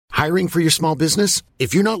Hiring for your small business?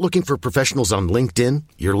 If you're not looking for professionals on LinkedIn,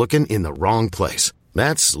 you're looking in the wrong place.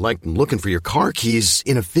 That's like looking for your car keys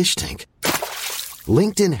in a fish tank.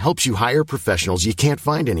 LinkedIn helps you hire professionals you can't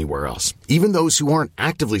find anywhere else, even those who aren't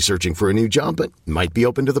actively searching for a new job but might be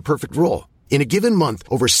open to the perfect role. In a given month,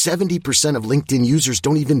 over 70% of LinkedIn users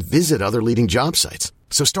don't even visit other leading job sites.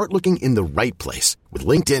 So start looking in the right place. With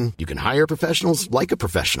LinkedIn, you can hire professionals like a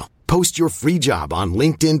professional. Post your free job on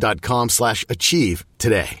linkedin.com/achieve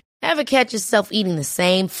today. Ever catch yourself eating the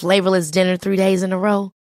same flavorless dinner 3 days in a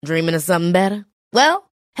row? Dreaming of something better?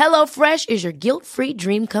 Well, HelloFresh is your guilt-free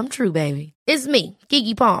dream come true, baby. It's me,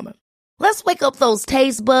 Keke Palmer. Let's wake up those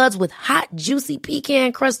taste buds with hot, juicy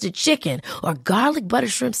pecan-crusted chicken or garlic butter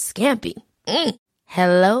shrimp scampi.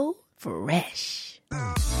 Hello Fresh.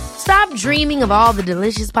 Stop dreaming of all the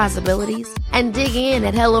delicious possibilities and dig in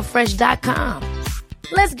at HelloFresh.com.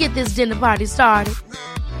 Let's get this dinner party started.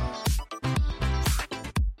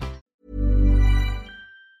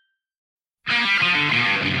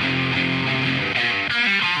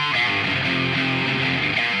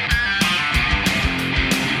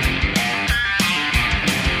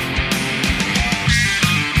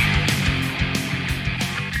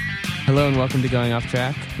 Hello and welcome to Going Off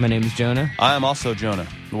Track. My name is Jonah. I am also Jonah.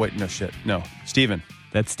 Wait, no shit. No, Steven.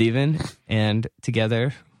 That's Steven. And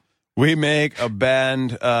together... we make a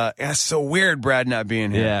band. It's so weird Brad not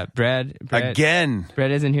being here. Yeah, Brad Again.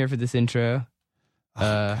 Brad isn't here for this intro.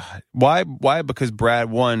 Why? Because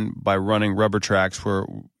Brad won by running Rubber Tracks where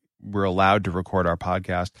we're allowed to record our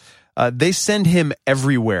podcast. They send him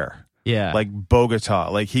everywhere. Yeah. Like Bogota.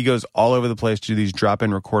 Like he goes all over the place to these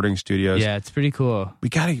drop-in recording studios. Yeah, it's pretty cool. We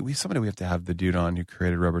have to have the dude on who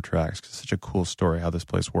created Rubber Tracks because it's such a cool story how this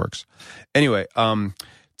place works. Anyway,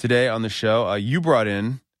 today on the show, you brought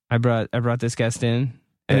in... I brought this guest in,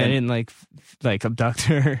 and I didn't like abduct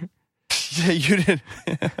her. Yeah, you didn't.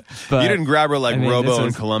 But, you didn't grab her like Robo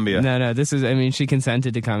in Colombia. No. This was. I mean, she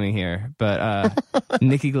consented to coming here. But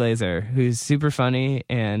Nikki Glazer, who's super funny,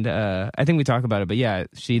 and I think we talk about it. But yeah,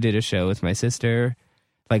 she did a show with my sister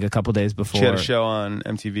like a couple days before. She had a show on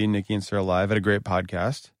MTV, Nikki and Sarah Live. Had a great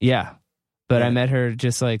podcast. Yeah, but I met her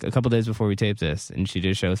just like a couple days before we taped this, and she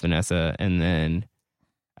did a show with Vanessa, and then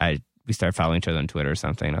we started following each other on Twitter or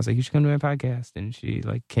something. And I was like, you should come to my podcast. And she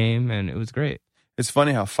like came and it was great. It's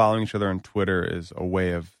funny how following each other on Twitter is a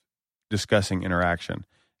way of discussing interaction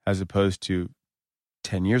as opposed to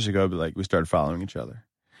 10 years ago, but like we started following each other.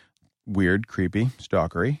 Weird, creepy,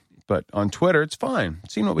 stalkery. But on Twitter, it's fine.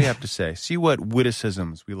 See what we have to say. See what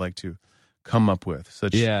witticisms we like to come up with.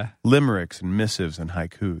 Such limericks and missives and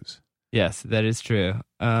haikus. Yes, that is true.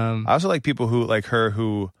 I also like people who like her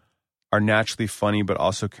who are naturally funny, but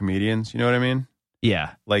also comedians. You know what I mean?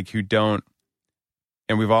 Yeah. Like who don't,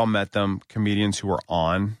 and we've all met them, comedians who are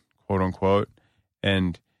on, quote unquote,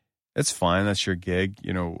 and it's fine. That's your gig.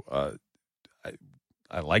 You know,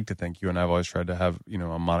 I like to think you and I've always tried to have, you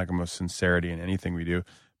know, a modicum of sincerity in anything we do,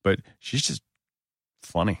 but she's just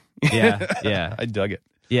funny. Yeah. I dug it.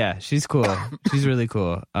 Yeah, she's cool. She's really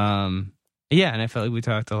cool. Yeah, and I felt like we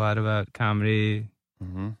talked a lot about comedy,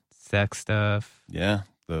 sex stuff. Yeah.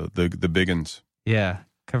 The big uns. Yeah,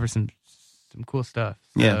 cover some cool stuff.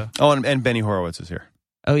 So. Yeah. Oh, and Benny Horowitz is here.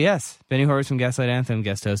 Oh, yes. Benny Horowitz from Gaslight Anthem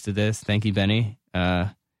guest hosted this. Thank you, Benny.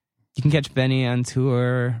 You can catch Benny on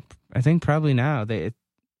tour, I think probably now. They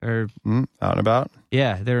are... out and about?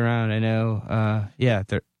 Yeah, they're around. I know.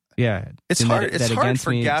 It's hard. It's hard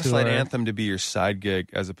for Gaslight tour. Anthem to be your side gig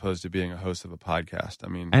as opposed to being a host of a podcast. I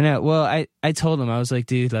mean... I know. Well, I told him, I was like,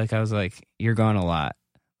 dude, you're gone a lot.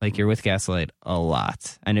 Like, you're with Gaslight a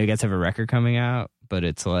lot. I know you guys have a record coming out, but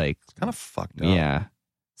it's like... It's kind of fucked up. Yeah.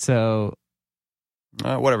 So...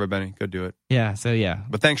 whatever, Benny. Go do it. Yeah, so yeah.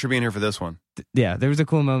 But thanks for being here for this one. Yeah, there was a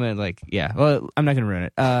cool moment, like, yeah. Well, I'm not going to ruin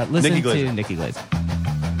it. Listen Nikki to Glazer. Nikki Glazer.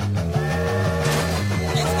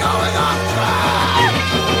 It's going off track!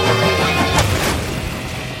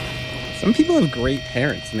 Some people have great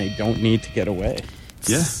parents and they don't need to get away.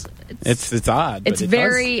 Yeah. It's odd. It's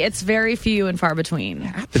very few and far between. It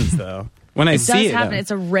happens though. When I It see does it, happen.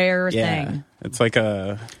 It's a rare thing. It's like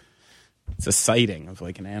it's a sighting of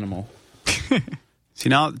like an animal. See,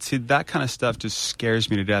 that kind of stuff just scares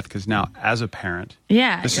me to death because now, as a parent,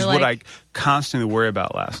 this is you're what I constantly worry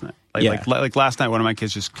about last night. Like last night, one of my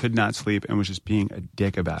kids just could not sleep and was just being a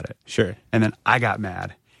dick about it. Sure. And then I got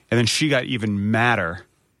mad. And then she got even madder.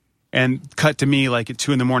 And cut to me like at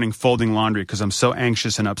 2 a.m. folding laundry because I'm so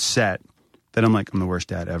anxious and upset that I'm like, I'm the worst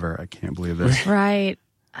dad ever. I can't believe this. Right.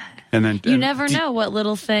 And then You never know what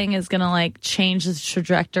little thing is going to like change the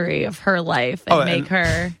trajectory of her life and make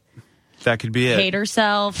her... That could be it. hate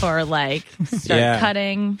herself or like start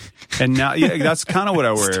cutting. And now, that's kind of what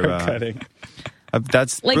I worry about. Cutting.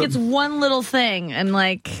 That's Like it's one little thing, and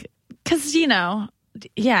like, because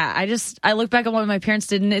I look back at what my parents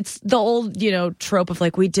did, and it's the old trope of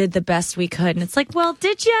like we did the best we could, and it's like, well,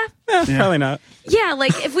 did you? Probably not. Yeah,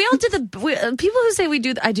 like if we all did people who say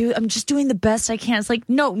I'm just doing the best I can. It's like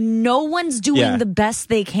no one's doing the best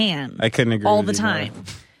they can. I couldn't agree all with the you time. more.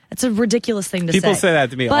 It's a ridiculous thing to say. People say that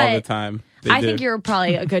to me all But the time. I think you're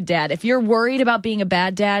probably a good dad. If you're worried about being a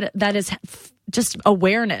bad dad, that is just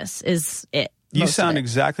awareness is it. You sound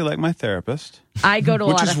exactly like my therapist. I go to a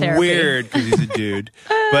lot of therapy. Which is weird because he's a dude.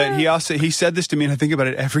 But he said this to me, and I think about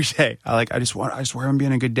it every day. I just worry I'm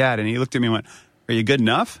being a good dad. And he looked at me and went, "Are you good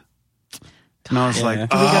enough?" And I was like,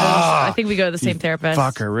 I think we go to the same therapist.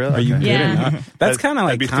 Fucker, really? Are you good Yeah. enough? That's kind of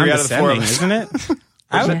like That'd be 3 out of the 4 of condescending, us.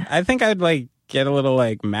 isn't it? I think I'd like get a little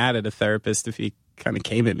like mad at a therapist if he kind of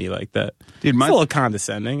came at me like that. Dude, It's a little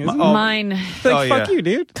condescending, isn't it? Mine Like, fuck you,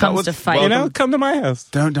 dude. comes to fight. Come to my house.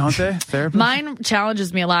 Don't they? Therapist? Mine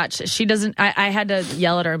challenges me a lot. She doesn't. I had to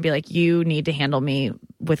yell at her and be like, "You need to handle me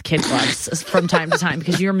with kid gloves from time to time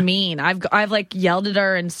because you're mean." I've like yelled at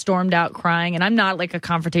her and stormed out crying, and I'm not like a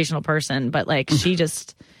confrontational person, but like she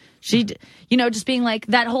just being like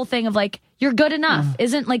that whole thing of like, you're good enough.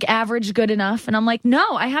 Isn't like average good enough? And I'm like,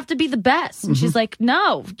 no, I have to be the best. And she's like,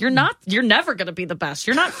 no, you're not. You're never going to be the best.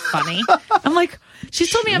 You're not funny. I'm like, she's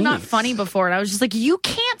told me I'm not funny before. And I was just like, you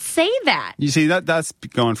can't say that. You see, that's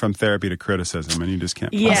going from therapy to criticism, and you just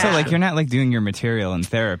can't. Yeah. Also, like, you're not like doing your material in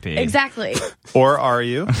therapy. Exactly. Or are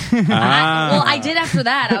you? Well, I did after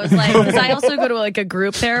that. I was like, because I also go to like a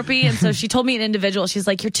group therapy. And so she told me an individual, she's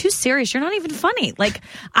like, you're too serious. You're not even funny. Like,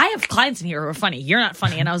 I have clients in here who are funny. You're not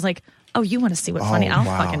funny. And I was like, oh, you want to see what funny? I'll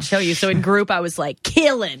fucking show you. So in group, I was like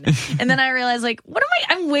killing. And then I realized like,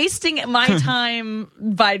 I'm wasting my time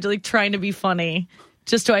by like trying to be funny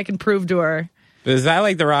just so I can prove to her. But is that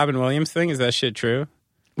like the Robin Williams thing? Is that shit true?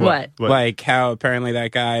 What? Like how apparently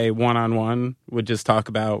that guy one-on-one would just talk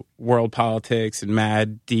about world politics and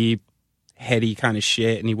mad, deep, heady kind of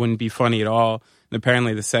shit, and he wouldn't be funny at all. And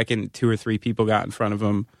apparently the second 2 or 3 people got in front of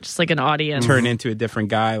him, Just like an audience. turned into a different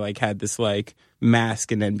guy, like had this like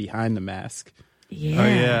mask and then behind the mask. Yeah.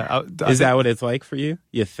 Oh, yeah. Is that what it's like for you?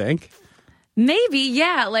 You think? Maybe,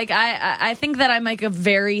 yeah. Like I think that I'm like a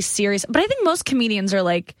very serious, but I think most comedians are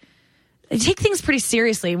like, they take things pretty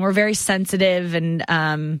seriously, and we're very sensitive, and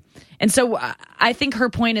so I think her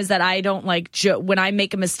point is that I don't like when I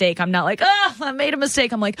make a mistake, I'm not like, oh, I made a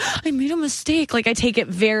mistake. I'm like, I made a mistake. Like I take it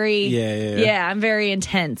very, yeah. I'm very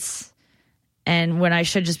intense. And when I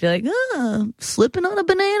should just be like, slipping on a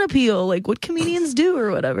banana peel, like what comedians do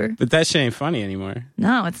or whatever. But that shit ain't funny anymore.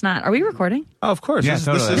 No, it's not. Are we recording? Oh, of course. Yeah,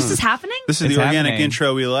 totally. This is happening? This is It's the organic happening.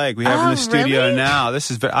 intro we like. We have in the studio really? now.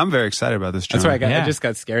 I'm very excited about this, John. That's why I Yeah. just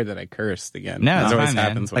got scared that I cursed again. No, that it's always fine, man.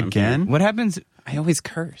 happens when Again? What happens? I always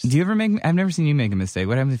curse. Do you ever make? I've never seen you make a mistake.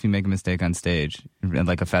 What happens if you make a mistake on stage at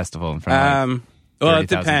like a festival in front of like Well, it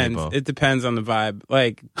 30,000 depends. people? It depends on the vibe.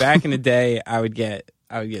 Like back in the day, I would get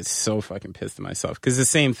so fucking pissed at myself because the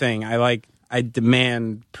same thing. I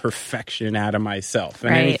demand perfection out of myself,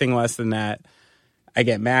 and Right. anything less than that, I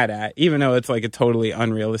get mad at. Even though it's like a totally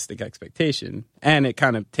unrealistic expectation, and it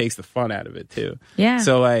kind of takes the fun out of it too. Yeah.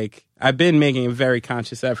 So like, I've been making a very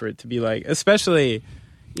conscious effort to be like, especially,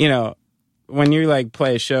 when you like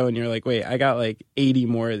play a show and you're like, wait, I got like 80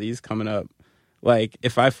 more of these coming up. Like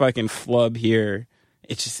if I fucking flub here,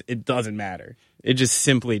 it doesn't matter. It just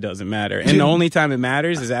simply doesn't matter. And the only time it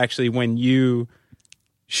matters is actually when you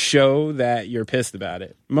show that you're pissed about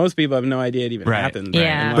it. Most people have no idea it even Right. happened.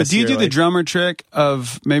 Yeah. unless But do you you're do the like- drummer trick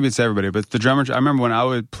of, maybe it's everybody, but the drummer, I remember when I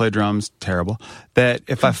would play drums, terrible, that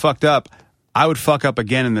if I fucked up, I would fuck up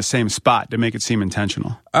again in the same spot to make it seem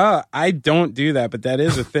intentional. Oh, I don't do that, but that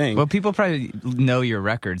is a thing. Well, people probably know your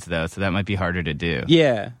records though, so that might be harder to do.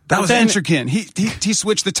 Yeah. That But was then- intricate. He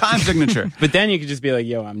switched the time signature. But then you could just be like,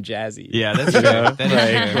 yo, I'm jazzy. Yeah, that's You true. know?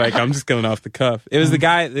 That is true. like I'm just going off the cuff. It was the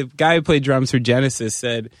guy who played drums for Genesis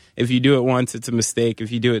said, if you do it once, it's a mistake.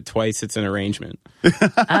 If you do it twice, it's an arrangement. Oh,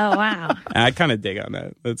 wow. And I kind of dig on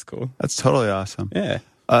that. That's cool. That's totally awesome. Yeah.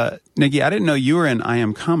 Nikki, I didn't know you were in I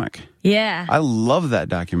Am Comic. Yeah. I love that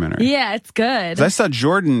documentary. Yeah, it's good. 'Cause I saw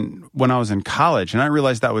Jordan when I was in college, and I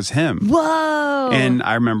realized that was him. Whoa. And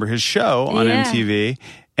I remember his show on Yeah. MTV,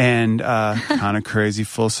 and kind of crazy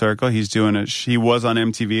full circle. He was on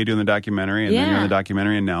MTV doing the documentary, and then you're in Yeah. the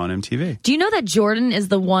documentary, and now on MTV. Do you know that Jordan is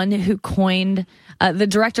the one who coined the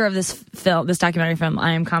director of this documentary film,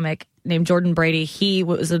 I Am Comic, named Jordan Brady? He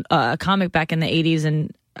was a comic back in the 80s,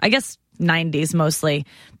 and I guess 90s mostly.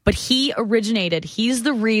 But he's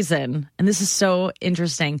the reason, and this is so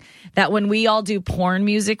interesting, that when we all do porn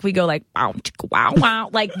music, we go like, wow, chicka, wow, wow,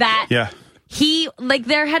 like that. Yeah.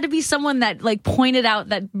 There had to be someone that like pointed out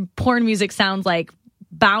that porn music sounds like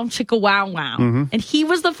bow chicka wow wow. And he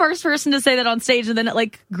was the first person to say that on stage, and then it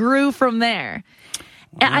like grew from there.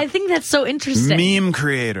 And I think that's so interesting. Meme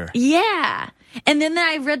creator. Yeah. And then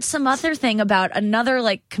I read some other thing about another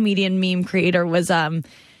like comedian meme creator was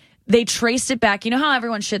they traced it back. You know how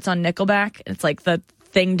everyone shits on Nickelback? It's like the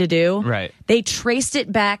thing to do. Right. They traced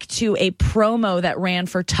it back to a promo that ran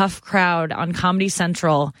for Tough Crowd on Comedy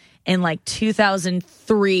Central in like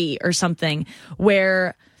 2003 or something,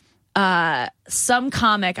 where some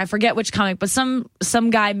comic, I forget which comic, but some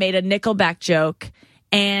guy made a Nickelback joke,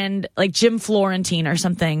 and like Jim Florentine or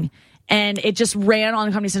something, and it just ran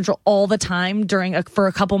on Comedy Central all the time for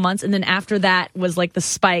a couple months, and then after that was like the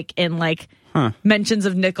spike in like mentions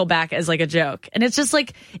of Nickelback as like a joke. And it's just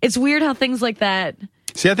like, it's weird how things like that.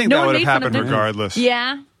 See, I think No that one would have made fun happened of them. regardless.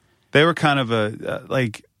 Yeah. They were kind of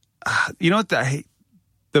you know what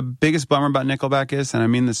the biggest bummer about Nickelback is, and I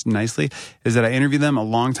mean this nicely, is that I interviewed them a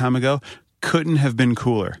long time ago. Couldn't have been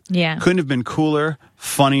cooler. Yeah. Couldn't have been cooler,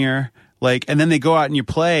 funnier. Like, and then they go out and you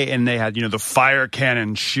play, and they had, the fire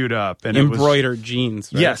cannon shoot up and Embroidered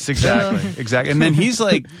jeans. Right? Yes, exactly, exactly. And then he's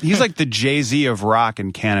like the Jay-Z of rock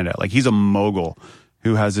in Canada. Like, he's a mogul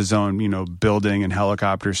who has his own, building and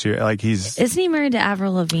helicopters here. Like, Isn't he married to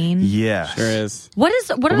Avril Lavigne? yeah, Sure is. What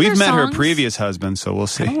are We've their met her songs? previous husband, so we'll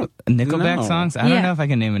see. Nickelback No. songs? I Yeah. don't know if I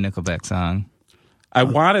can name a Nickelback song. I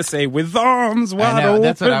want to say with arms wide I know, open.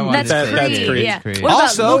 that's what I wanted That's to say. Creed. That's Creed. Yeah. Creed. What about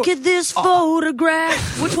Also- look at this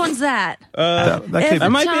photograph? Which one's that? That could Every be-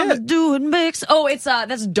 might be time I it. do it mix. Oh, it's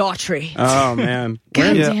that's Daughtry. Oh man, we're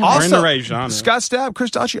God in, damn it. we're in the right genre. Scott Stapp,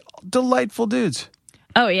 Chris Daughtry, delightful dudes.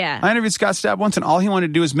 Oh yeah. I interviewed Scott Stapp once, and all he wanted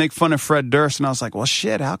to do was make fun of Fred Durst, and I was like, well,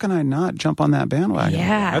 shit, how can I not jump on that bandwagon?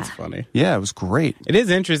 Yeah. That's funny. Yeah, it was great. It is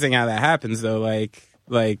interesting how that happens, though. Like,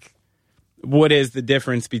 what is the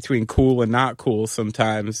difference between cool and not cool?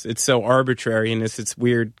 Sometimes it's so arbitrary, and it's this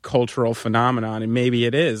weird cultural phenomenon. And maybe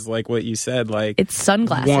it is like what you said. Like, It's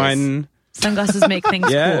sunglasses. Sunglasses make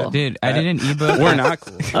things Yeah. cool. Dude, I did an ebook. or not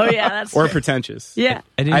cool, Oh yeah, that's or true. pretentious. Yeah.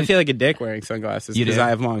 I feel like a dick wearing sunglasses You because do? I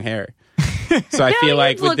have long hair. So I Yeah, feel you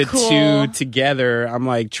like with look the cool. two together, I'm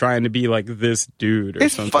like trying to be like this dude or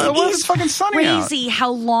It's something. fun. Well, it's fucking sunny out. Crazy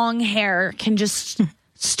how long hair can just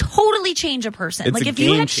totally change a person. It's like a if you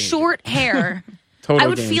game had changer. short hair, Total I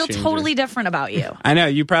would game feel changer. totally different about you. I know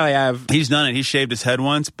you probably have He's done it. He shaved his head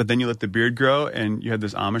once, but then you let the beard grow, and you had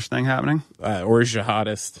this Amish thing happening. or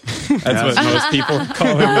jihadist. That's what most people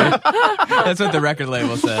call him. That's what the record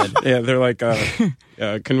label said. Yeah, they're like,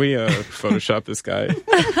 can we Photoshop this guy?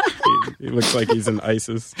 He looks like he's in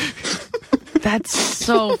ISIS. That's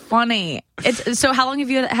so funny. So how long have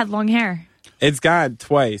you had long hair? It's gone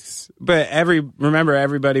twice, but remember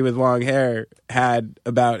everybody with long hair had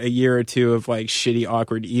about a year or two of like shitty,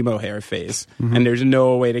 awkward emo hair phase, and there's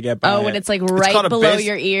no way to get by. Oh, when it's like right called a below base-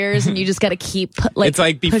 your ears, and you just got to keep like. it's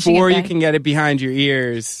like pushing before it you back. can get it behind your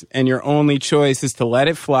ears, and your only choice is to let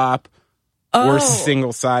it flop Oh. or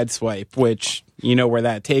single side swipe, which you know where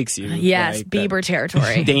that takes you. Yes, Like, Bieber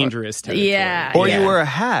territory. dangerous territory. Yeah. Or yeah. you wear a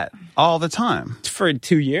hat all the time. For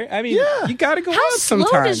 2 years. I mean, Yeah. you got to go How out slow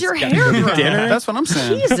sometimes. does your Gotta hair go to grow? dinner. That's what I'm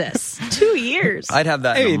saying. Jesus, 2 years. I'd have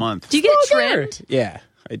that in Hey, a month. Do you get it Sure. trimmed? Yeah,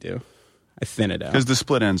 I do. I thin it out. Because the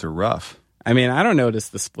split ends are rough. I mean, I don't notice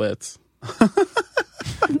the splits.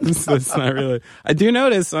 It's not really. I do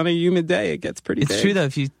notice on a humid day it gets pretty. It's big. true though.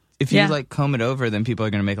 If you Yeah. like comb it over, then people are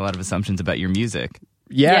going to make a lot of assumptions about your music.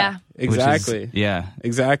 Yeah, Yeah. which is- exactly. yeah.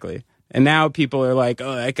 Exactly. And now people are like,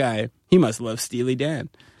 "Oh, that guy, he must love Steely Dan."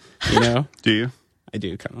 You know, Do you? I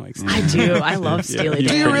do kind of like. Steely I do. I love Steely Yeah. Dan.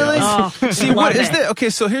 Do you really? Oh, See, love what is it. there? Okay,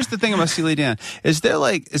 so here's the thing about Steely Dan. Is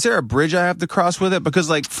there a bridge I have to cross with it? Because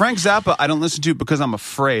like Frank Zappa, I don't listen to because I'm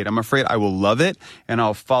afraid. I'm afraid I will love it and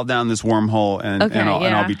I'll fall down this wormhole and Okay, and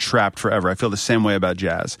yeah. I'll be trapped forever. I feel the same way about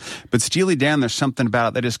jazz. But Steely Dan, there's something about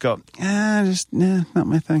it that just go, not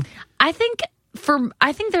my thing. I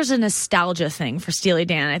think there's a nostalgia thing for Steely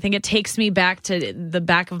Dan. I think it takes me back to the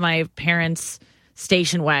back of my parents'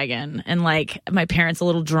 station wagon and like my parents a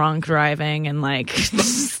little drunk driving and like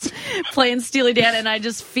just playing Steely Dan, and I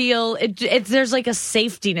just feel there's like a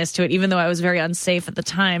safetiness to it, even though I was very unsafe at the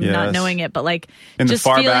time, not Yes. knowing it, but like In the just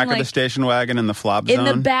far feeling back like of the station wagon in the flop in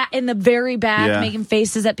zone. in the very back, Yeah. making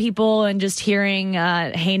faces at people and just hearing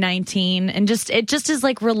 "Hey 19" and it just is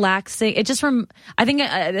like relaxing. It just I think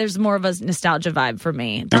there's more of a nostalgia vibe for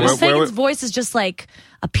me. Dennis where- Fagan's voice is just like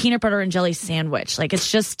a peanut butter and jelly sandwich. Like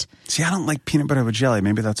it's just See, I don't like peanut butter with jelly.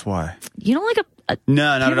 Maybe that's why. you don't like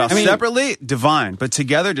No, not at all. I mean- Separately, divine, but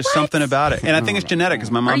together, just something about it. And I think it's genetic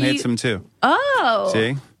because my mom Are hates you- them too. Oh.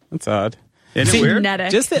 See, That's odd. isn't it weird?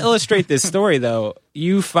 Genetic. Just to illustrate this story, though,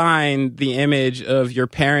 you find the image of your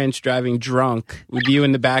parents driving drunk with you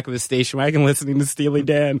in the back of a station wagon listening to Steely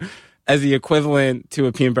Dan as the equivalent to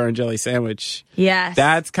a peanut butter and jelly sandwich. Yes.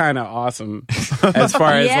 That's kind of awesome as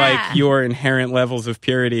far as Yeah. like your inherent levels of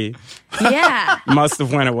purity Yeah. must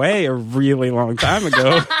have went away a really long time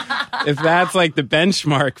ago. If that's like the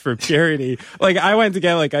benchmark for purity. Like I went to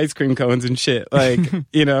get like ice cream cones and shit. Like,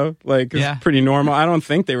 you know, like Yeah. it's pretty normal. I don't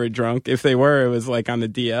think they were drunk. If they were, it was like on the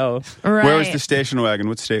DL. Right. Where was the station wagon?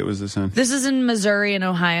 What state was this in? This is in Missouri and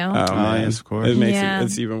Ohio. Oh, man. yes, of course. It makes Yeah.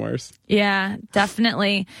 it's even worse. Yeah,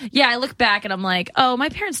 definitely. Yeah, I look back and I'm like, oh, my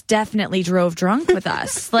parents definitely drove drunk with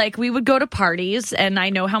us. Like, we would go to parties and I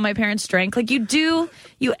know how my parents drank. Like, you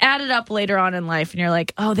add it up later on in life and you're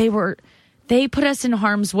like, oh, they put us in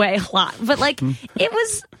harm's way a lot. But like, it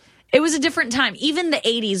was a different time. Even the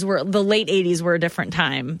late 80s were a different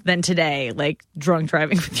time than today, like drunk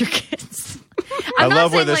driving with your kids. I I'm not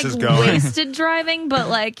love where saying, this is like, going. wasted driving, but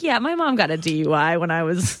like, yeah, my mom got a DUI when I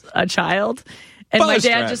was a child. And my Buzz dad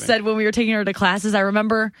driving. just said when we were taking her to classes, I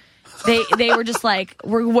remember they were just like,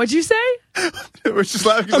 what'd you say? It was just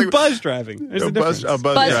laughing. I'm buzz driving. There's a difference. Buzz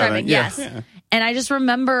Buzz driving, yeah. yes. And I just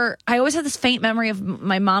remember, I always had this faint memory of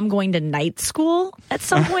my mom going to night school at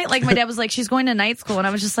some point. Like my dad was like, she's going to night school. And I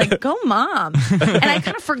was just like, go mom. And I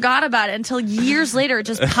kind of forgot about it until years later, it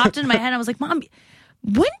just popped in my head. I was like, Mom,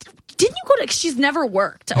 when didn't you go to, she's never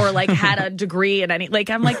worked or like had a degree in any, like,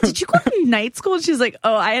 I'm like, did you go to night school? And she's like,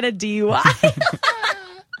 oh, I had a DUI.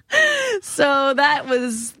 So that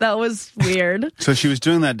was weird. So she was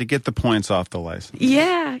doing that to get the points off the license.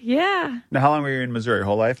 Yeah, yeah. Now, how long were you in Missouri? Your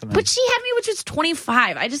whole life? And then... But she had me, which was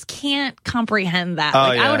 25. I just can't comprehend that. Oh,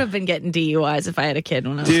 Like yeah. I would have been getting DUIs if I had a kid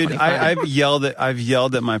when I was Dude, 25. I've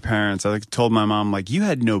yelled at my parents. I like told my mom, like, you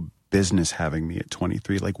had no business having me at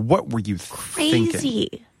 23. Like, what were you thinking?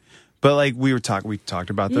 Crazy. But like we talked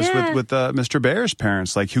about this Yeah. with Mr. Bear's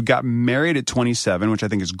parents, like who got married at 27, which I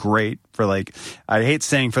think is great for like, I hate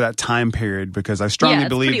saying for that time period because I strongly Yeah, it's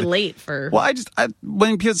believe pretty that- late for. Well,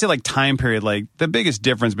 when people say like time period, like the biggest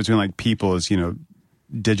difference between like people is, you know,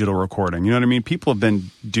 digital recording. You know what I mean? People have been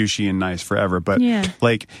douchey and nice forever, but Yeah.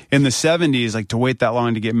 like in the 70s, like to wait that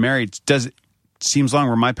long to get married seems long.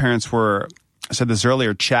 Where my parents were, I said this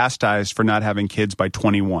earlier, chastised for not having kids by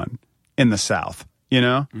 21 in the South. You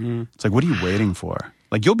know, It's like, what are you waiting for?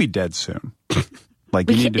 Like, you'll be dead soon. Like,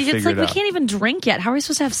 you need to it's figure like it we out. can't even drink yet. How are we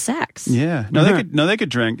supposed to have sex? Yeah, they could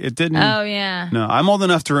drink. It didn't. Oh yeah. No, I'm old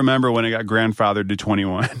enough to remember when it got grandfathered to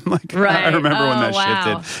 21. Like, Right. I remember when Oh, that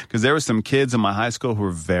wow. shifted because there were some kids in my high school who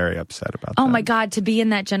were very upset about that. Oh my God, to be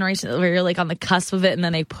in that generation where you're like on the cusp of it and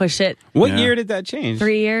then they push it What Yeah. year did that change?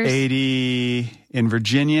 3 years. 80 in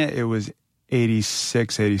Virginia, it was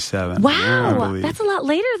 86, 87. I Wow, believe. that's a lot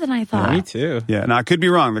later than I thought. Me too. Yeah, now I could be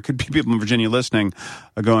wrong. There could be people in Virginia listening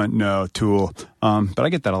going, no, Tool. But I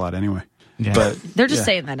get that a lot anyway. Yeah. But They're just yeah.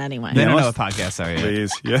 saying that anyway. They don't know must- what podcasts are yet.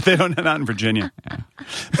 Please. Yeah, they don't, not in Virginia.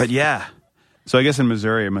 But yeah. So I guess in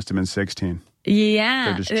Missouri, it must have been 16. Yeah,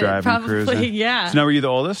 They're just driving, probably. cruising. Yeah. So now were you the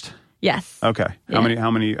oldest? Yes. Okay. Yeah. How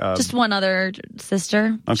many? Just one other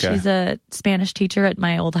sister. Okay. She's a Spanish teacher at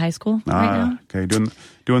my old high school right now. Okay.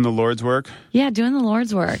 Doing the Lord's work. Yeah, doing the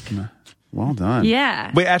Lord's work. Well done.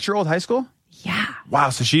 Yeah. Wait, at your old high school? Yeah. Wow.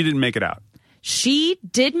 So she didn't make it out. She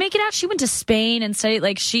did make it out. She went to Spain and studied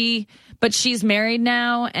but she's married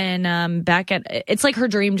now and back at it's like her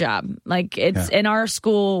dream job. Like it's in our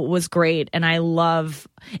school was great and I love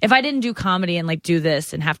if I didn't do comedy and like do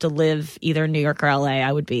this and have to live either in New York or LA,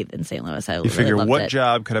 I would be in St. Louis. I You really figure loved what it.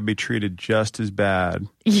 job could I be treated just as bad?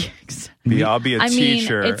 Yeah, I'll be a I mean,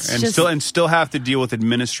 teacher and it's just- still have to deal with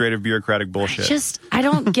administrative bureaucratic bullshit. I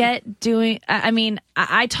don't get doing. I mean,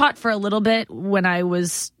 I taught for a little bit when I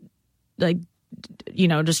was like, you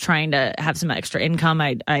know, just trying to have some extra income.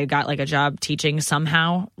 I got like a job teaching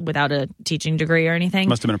somehow without a teaching degree or anything.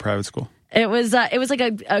 Must have been a private school. It was like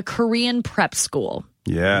a Korean prep school.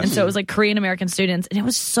 Yeah. And so it was like Korean American students, and it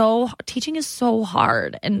was teaching is so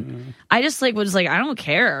hard, and I just was like I don't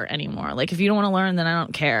care anymore. Like if you don't want to learn, then I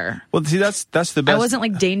don't care. Well, see, that's the best. I wasn't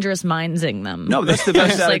like dangerous mindsing them. No, that's the I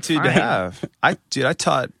best was like, attitude to fine. have. I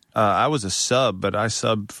taught. I was a sub, but I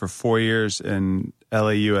subbed for 4 years in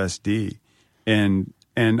LAUSD, and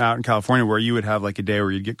and out in California where you would have like a day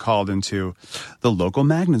where you'd get called into the local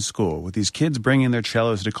magnet school with these kids bringing their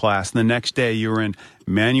cellos to class. And the next day you were in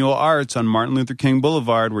manual arts on Martin Luther King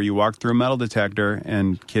Boulevard where you walked through a metal detector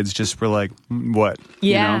and kids just were like, what?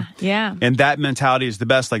 Yeah, yeah. And that mentality is the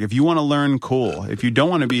best. Like, if you want to learn, cool. If you don't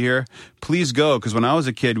want to be here, please go. Because when I was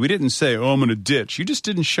a kid, we didn't say, oh, I'm going to ditch. You just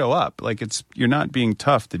didn't show up. Like, you're not being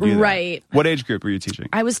tough to do that. Right. What age group were you teaching?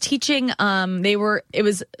 I was teaching, it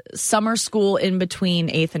was summer school in between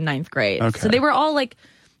 8th and 9th grade. Okay. So they were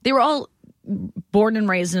all born and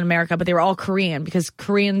raised in America, but they were all Korean because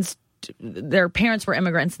Koreans, their parents were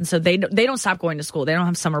immigrants. And so they don't stop going to school. They don't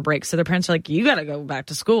have summer breaks. So their parents are like, you got to go back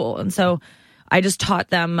to school. And so I just taught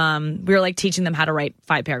them, we were like teaching them how to write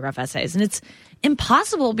 5-paragraph essays. And it's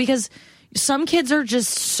impossible because some kids are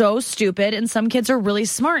just so stupid and some kids are really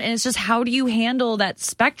smart. And it's just, how do you handle that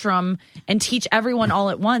spectrum and teach everyone all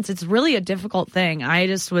at once? It's really a difficult thing. I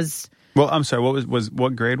just was... Well, I'm sorry,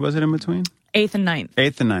 what grade was it in between? 8th and 9th.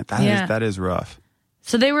 8th and 9th. That is rough.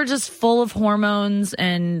 So they were just full of hormones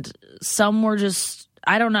and some were just,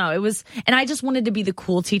 I don't know. It was, and I just wanted to be the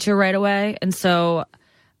cool teacher right away. And so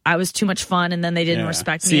I was too much fun and then they didn't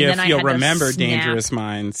respect me. See, and then if I you'll had to remember snap. Dangerous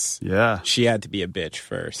Minds, she had to be a bitch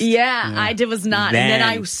first. Yeah, I was not. And then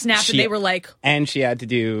I snapped and they were like... And she had to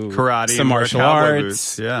do karate, some and martial cowboy arts.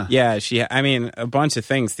 boots. Yeah. Yeah, a bunch of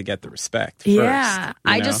things to get the respect first. Yeah,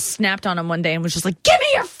 I you know? just snapped on them one day and was just like, give me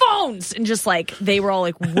your phones! And just like, they were all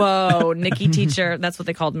like, whoa, Nikki teacher. That's what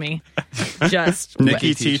they called me. Just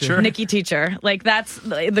Nikki teacher? Nikki teacher. Like, that's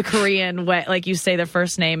the Korean way. Like, you say their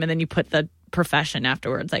first name and then you put the profession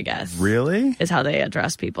afterwards, I guess. Really? Is how they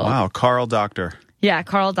address people. Wow, Carl Doctor. Yeah,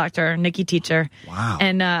 Carl Doctor, Nikki teacher. Wow.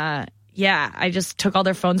 And I just took all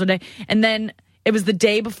their phones one day. And then it was the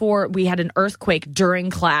day before we had an earthquake during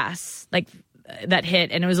class, like that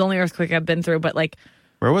hit. And it was the only earthquake I've been through. But like,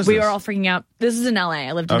 where was we this? were all freaking out. This is in LA.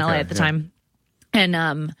 I lived in LA at the time.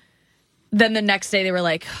 And then the next day they were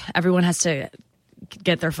like, everyone has to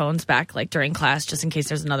get their phones back like during class just in case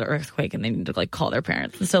there's another earthquake and they need to like call their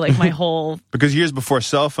parents. And so like my whole... Because years before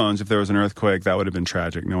cell phones, if there was an earthquake, that would have been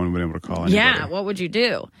tragic. No one would have been able to call anybody. Yeah, what would you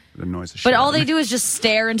do? The noise of But shit. all they do is just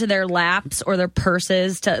stare into their laps or their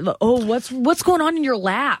purses to, oh, what's going on in your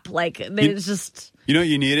lap? Like, it's just... You know what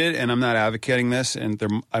you needed, and I'm not advocating this, and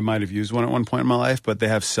I might have used one at one point in my life, but they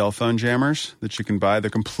have cell phone jammers that you can buy. They're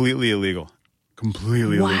completely illegal.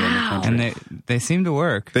 Completely illegal in the country. And they seem to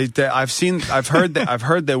work. I've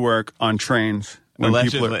heard they work on trains. When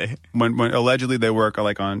Allegedly. When allegedly they work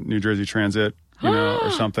like on New Jersey Transit, or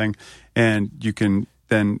something, and you can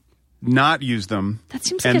then not use them. That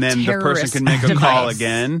seems and like a then the person terrorist can make a call device.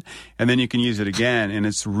 again, and then you can use it again, and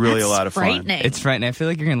it's really a lot of fun. frightening. It's frightening. I feel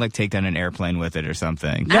like you're going to like take down an airplane with it or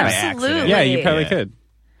something. Yeah. By Absolutely. accident. Yeah, you probably could.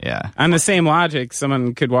 Yeah. On the same logic,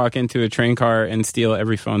 someone could walk into a train car and steal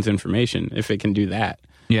every phone's information if it can do that.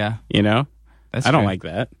 Yeah. You know? That's I don't true. like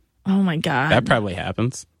that. Oh my God. That probably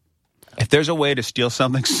happens. If there's a way to steal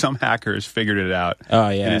something, some hacker has figured it out. Oh,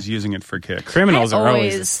 yeah. And is using it for kicks. Criminals I are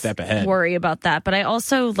always a step ahead. worry about that, but I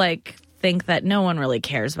also like think that no one really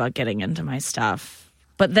cares about getting into my stuff.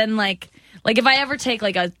 But then like if I ever take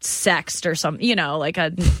like a sext or something, you know, like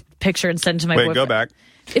a picture and send to my boyfriend. Go back.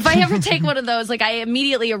 If I ever take one of those, like I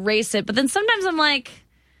immediately erase it. But then sometimes I'm like,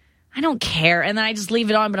 I don't care, and then I just leave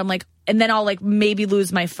it on. But I'm like, and then I'll like maybe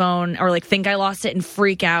lose my phone or like think I lost it and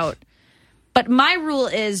freak out. But my rule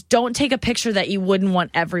is don't take a picture that you wouldn't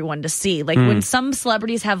want everyone to see. Like when some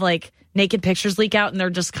celebrities have like naked pictures leak out and they're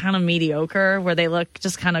just kind of mediocre, where they look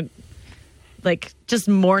just kind of like just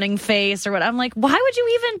morning face or what. I'm like, why would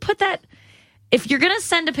you even put that? If you're going to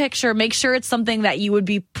send a picture, make sure it's something that you would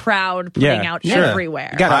be proud putting out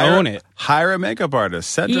everywhere. You gotta own it. Hire a makeup artist.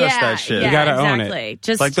 Set dress that shit. Yeah, You gotta own exactly. it.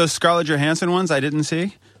 Just Like those Scarlett Johansson ones I didn't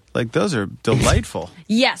see. Like those are delightful.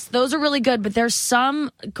 yes, those are really good. But there's some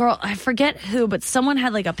girl, I forget who, but someone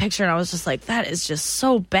had like a picture, and I was just like, that is just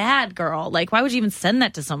so bad, girl. Like, why would you even send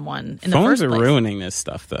that to someone in the Phones first are place? ruining this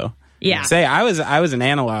stuff, though. Yeah. Say, I was an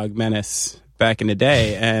analog menace back in the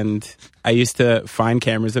day, and I used to find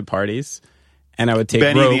cameras at parties. And I would take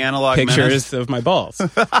Benny, rogue the analog pictures menace. of my balls. Like,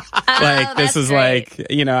 this that's is great.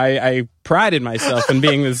 like, you know, I prided myself in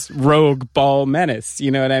being this rogue ball menace. You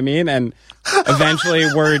know what I mean? And eventually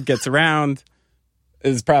word gets around,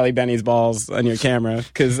 is probably Benny's balls on your camera.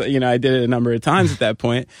 Because, you know, I did it a number of times at that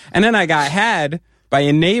point. And then I got had by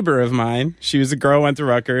a neighbor of mine. She was a girl, went to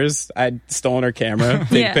Rutgers. I'd stolen her camera,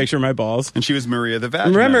 take a picture of my balls. And she was Maria the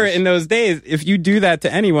Vaginist. Remember, in those days, if you do that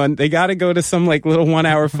to anyone, they got to go to some like little 1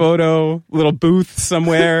 hour photo, little booth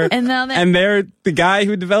somewhere. And now the guy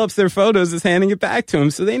who develops their photos is handing it back to him.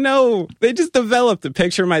 So they know they just developed a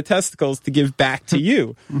picture of my testicles to give back to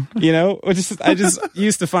you. You know, which is, I just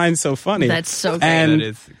used to find so funny. That's so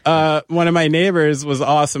great. And one of my neighbors was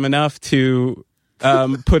awesome enough to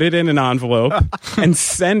put it in an envelope and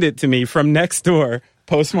send it to me from next door,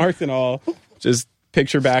 postmarked and all. Just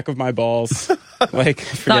picture back of my balls. Like, I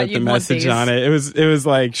forget the message on it. It was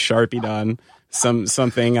like Sharpie done.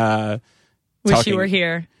 Something. Wish you were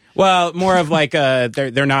here. Well, more of like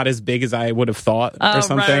they're not as big as I would have thought or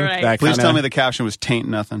something. Right. Please tell me the caption was "Taint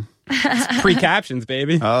Nothing." It's pre-captions,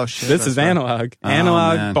 baby. Oh shit! This is analog.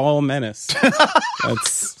 Analog ball menace.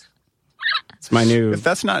 It's my new. If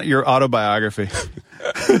that's not your autobiography,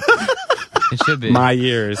 It should be. My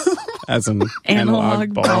years as an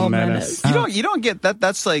analog ball menace. you don't get that.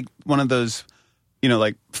 That's like one of those,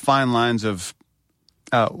 like fine lines of,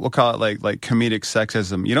 we'll call it like comedic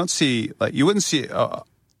sexism. You don't see you wouldn't see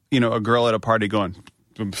a girl at a party going,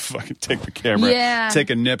 fucking take the camera, take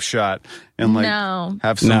a nip shot, and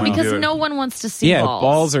have someone do because it. no one wants to see balls.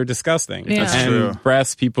 Balls are disgusting. Yeah. That's and true.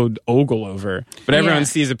 breasts people ogle over, but everyone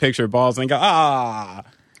sees a picture of balls and they go, ah.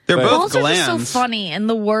 They're both Balls glands. are just so funny, and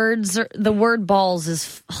the word balls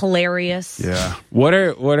is hilarious. Yeah. What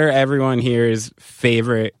are everyone here's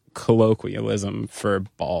favorite colloquialism for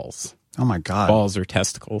balls? Oh my god. Balls or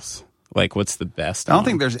testicles? Like, what's the best? I don't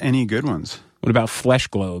think there's any good ones. What about flesh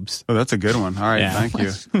globes? Oh, that's a good one. All right, Yeah. thank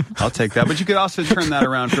you. I'll take that. But you could also turn that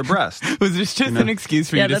around for breast. Was this just an excuse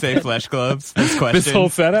for you to that's say it. flesh globes? This question. This whole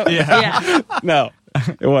setup? Yeah, No,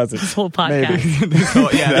 it wasn't. this whole podcast. This whole-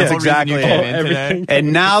 yeah, That's the whole reason exactly you it. came in today. Everything.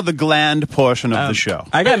 And now the gland portion of the show.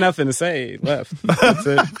 I got nothing to say left. That's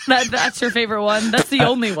it. That's your favorite one. That's the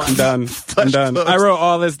only one. I'm done. I'm done. clothes. I wrote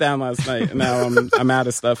all this down last night, and now I'm out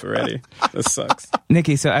of stuff already. This sucks.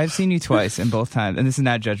 Nikki, so I've seen you twice, and both times, and this is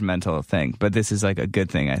not a judgmental thing, but this is like a good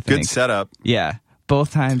thing, I think. Good setup. Yeah.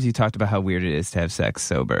 Both times you talked about how weird it is to have sex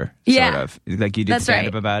sober. Yeah. Sort of. Like you did That's stand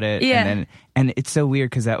up right. about it. Yeah. And it's so weird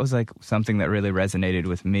because that was like something that really resonated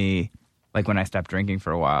with me, like when I stopped drinking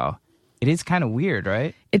for a while. It is kind of weird,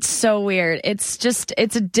 right? It's so weird. It's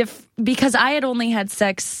because I had only had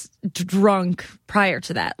sex drunk prior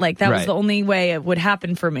to that. Like that was Right. the only way it would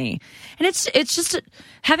happen for me. And it's just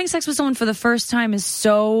having sex with someone for the first time is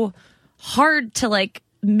so hard to like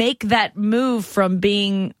make that move from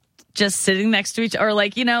being just sitting next to each or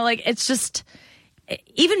like, it's just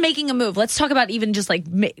even making a move. Let's talk about even just like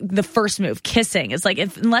the first move, kissing. It's like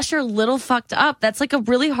unless you're a little fucked up, that's like a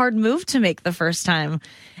really hard move to make the first time.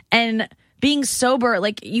 And being sober,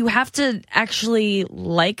 like you have to actually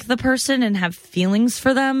like the person and have feelings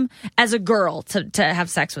for them as a girl to have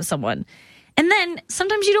sex with someone. And then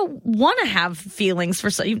sometimes you don't want to have feelings for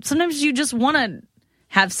sometimes you just want to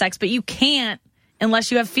have sex, but you can't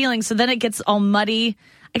unless you have feelings. So then it gets all muddy.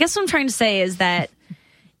 I guess what I'm trying to say is that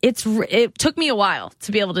it took me a while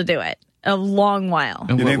to be able to do it. A long while.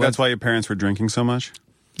 You think that's why your parents were drinking so much?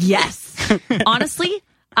 Yes. Honestly,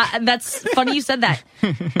 that's funny you said that.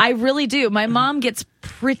 I really do. My mom gets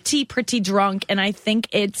pretty drunk, and I think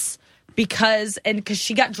it's because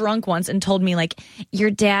she got drunk once and told me, like,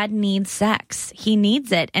 your dad needs sex. He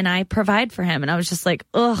needs it, and I provide for him. And I was just like,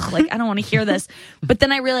 ugh, like, I don't want to hear this. But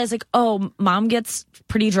then I realized, like, oh, mom gets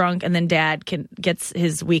pretty drunk, and then dad gets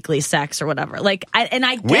his weekly sex or whatever. Like, I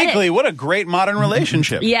get Weekly? it. What a great modern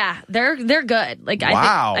relationship. Yeah, they're good. Like,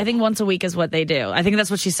 Wow. I think once a week is what they do. I think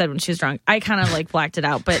that's what she said when she was drunk. I kind of like blacked it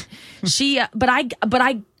out, but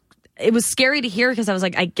it was scary to hear because I was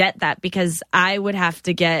like, I get that because I would have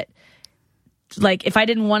to get. Like, if I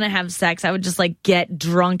didn't want to have sex, I would just, like, get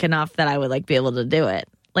drunk enough that I would, like, be able to do it.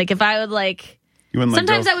 Like, if I would, like...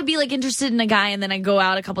 Sometimes I would be, like, interested in a guy, and then I'd go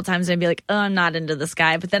out a couple times and I'd be like, oh, I'm not into this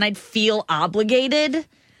guy. But then I'd feel obligated.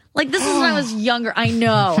 Like, this is when I was younger. I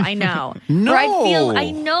know. No. Or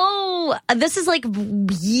I know. This is, like,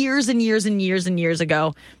 years and years and years and years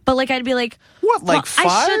ago. But, like, I'd be like... What, like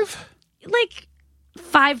well, 5? Like,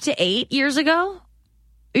 5 to 8 years ago?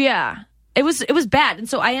 Yeah. It was bad. And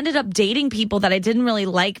so I ended up dating people that I didn't really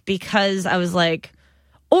like because I was like,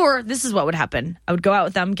 or this is what would happen. I would go out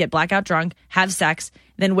with them, get blackout drunk, have sex,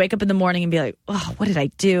 then wake up in the morning and be like, oh, what did I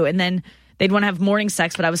do? And then they'd want to have morning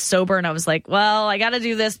sex, but I was sober and I was like, well, I got to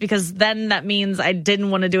do this because then that means I didn't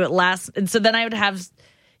want to do it last. And so then I would have,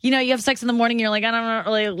 you have sex in the morning. You're like, I don't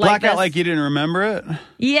really like Blackout this. like you didn't remember it?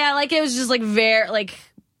 Yeah, like it was just like very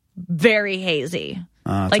hazy.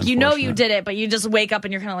 That's you unfortunate. did it, but you just wake up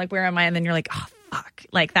and you're kind of like, where am I? And then you're like, oh, fuck.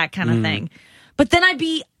 Like that kind of thing. But then I'd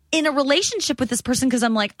be in a relationship with this person because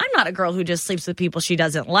I'm like, I'm not a girl who just sleeps with people she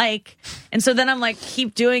doesn't like. And so then I'm like,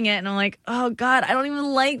 keep doing it. And I'm like, oh God, I don't even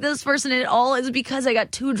like this person at all. It's because I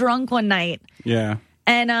got too drunk one night. Yeah.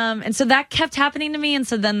 And so that kept happening to me. And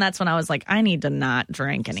so then that's when I was like, I need to not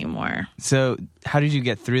drink anymore. So how did you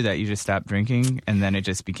get through that? You just stopped drinking and then it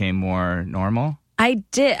just became more normal? I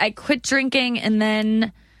did. I quit drinking and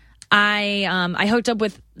then I hooked up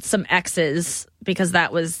with some exes because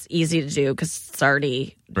that was easy to do because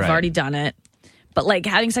I've already done it. But like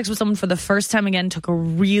having sex with someone for the first time again took a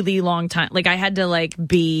really long time. Like I had to like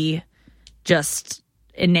be just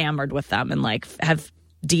enamored with them and like have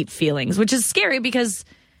deep feelings, which is scary because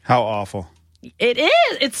How awful. it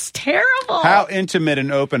is. It's terrible. How intimate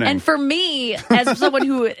and opening. And for me, as someone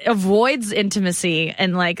who avoids intimacy,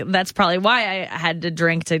 and like that's probably why I had to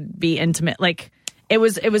drink to be intimate. Like it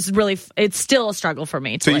was really. It's still a struggle for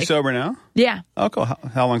me. To, so you like, sober now? Yeah. Oh, cool.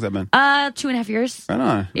 How long's that been? 2.5 years. Right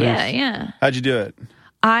on. Yeah, Nice. yeah. How'd you do it?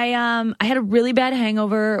 I had a really bad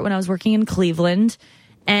hangover when I was working in Cleveland.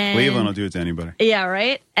 And Cleveland will do it to anybody. yeah,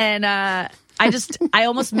 right. And I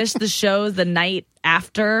almost missed the show the night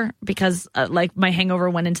after because like my hangover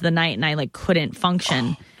went into the night and I like couldn't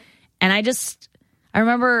function. And I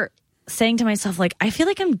remember saying to myself, like, I feel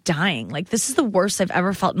like I'm dying. Like this is the worst I've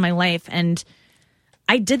ever felt in my life. And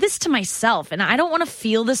I did this to myself and I don't want to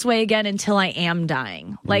feel this way again until I am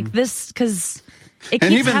dying. Like this, because it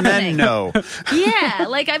And keeps even happening. then, no. Yeah,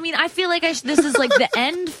 like I mean, I feel like this is like the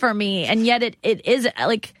end for me, and yet it is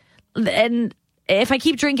like, and if I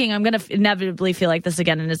keep drinking, I'm gonna inevitably feel like this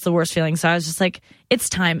again, and it's the worst feeling. So I was just like, it's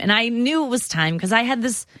time, and I knew it was time because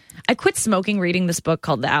I quit smoking reading this book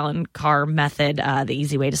called The Alan Carr Method, The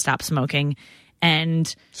Easy Way to Stop Smoking,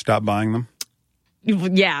 and Stop buying them.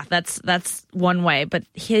 yeah, that's one way, but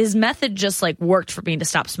his method just like worked for me to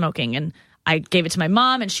stop smoking, and I gave it to my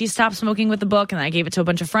mom and she stopped smoking with the book, and I gave it to a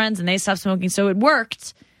bunch of friends and they stopped smoking. So it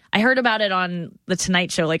worked. I heard about it on The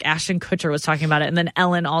Tonight Show. Like Ashton Kutcher was talking about it, and then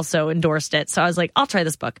Ellen also endorsed it. So I was like, I'll try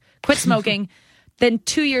this book. Quit smoking. Then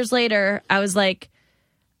 2 years later, I was like,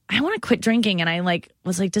 I want to quit drinking. And I like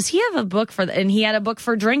was like, does he have a book for and he had a book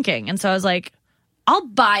for drinking. And so I was like, I'll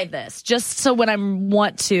buy this just so when I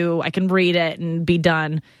want to, I can read it and be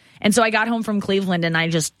done. And so I got home from Cleveland and I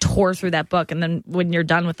just tore through that book. And then when you're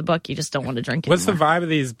done with the book, you just don't want to drink anymore. What's the vibe of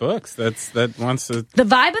these books? That wants to. The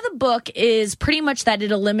vibe of the book is pretty much that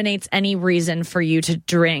it eliminates any reason for you to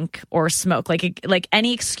drink or smoke. Like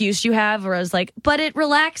any excuse you have, or I was like, but it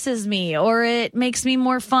relaxes me or it makes me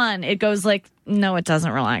more fun. It goes like, no, it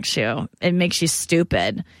doesn't relax you. It makes you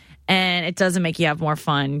stupid. And it doesn't make you have more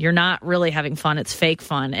fun. You're not really having fun. It's fake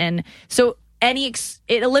fun. And so it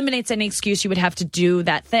eliminates any excuse you would have to do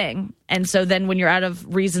that thing. And so then when you're out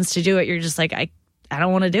of reasons to do it, you're just like, I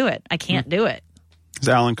don't want to do it. I can't do it. Is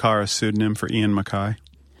Alan Carr a pseudonym for Ian Mackay?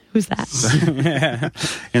 Who's that?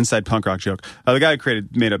 Inside punk rock joke. The guy who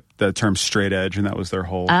made up the term straight edge, and that was their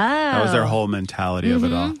whole mentality of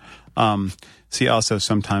it all. See, also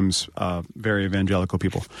sometimes very evangelical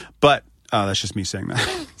people, but that's just me saying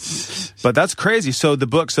that. But that's crazy. So the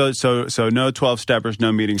book, so no 12 steppers,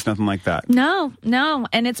 no meetings, nothing like that. No.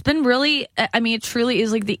 And it's been really, I mean, it truly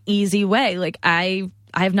is like the easy way. Like I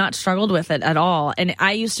have not struggled with it at all. And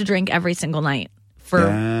I used to drink every single night for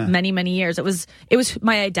many, many years. It was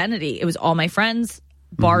my identity. It was all my friends.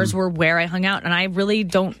 Bars were where I hung out. And I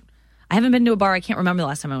haven't been to a bar. I can't remember the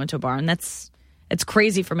last time I went to a bar. And it's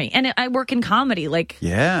crazy for me. And I work in comedy, like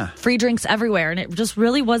free drinks everywhere. And it just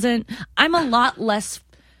really wasn't, I'm a lot less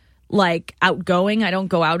like outgoing. I don't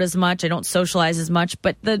go out as much. I don't socialize as much.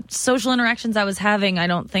 But the social interactions I was having, I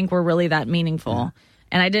don't think were really that meaningful.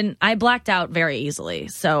 And I blacked out very easily.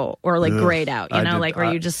 So, or like grayed out,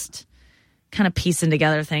 where you just kind of piecing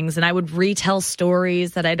together things. And I would retell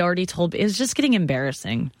stories that I'd already told. It was just getting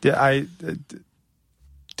embarrassing. Yeah,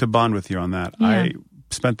 to bond with you on that, I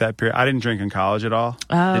spent that period. I didn't drink in college at all.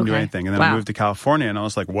 Didn't do anything. And then I moved to California and I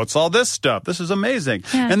was like, what's all this stuff? This is amazing.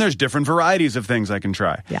 Yeah. And there's different varieties of things I can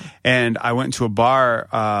try. Yeah. And I went to a bar.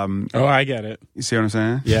 I get it. You see what I'm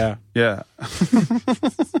saying? Yeah. Yeah.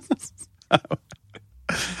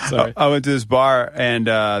 Sorry. I went to this bar and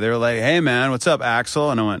they were like, hey man, what's up,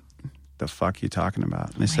 Axel? And I went, the fuck are you talking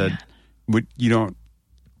about? And they said, you don't.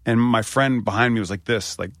 And my friend behind me was like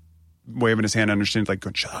this, like waving his hand, understanding, like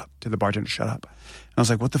going, shut up, to the bartender, shut up. And I was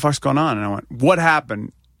like, what the fuck's going on? And I went, what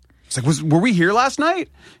happened? It's like, were we here last night?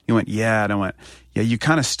 He went, yeah. And I went, yeah, you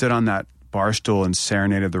kind of stood on that bar stool and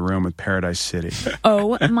serenaded the room with Paradise City.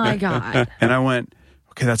 Oh my God. And I went,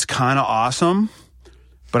 okay, that's kind of awesome,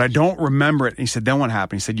 but I don't remember it. And he said, then what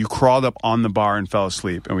happened? He said, you crawled up on the bar and fell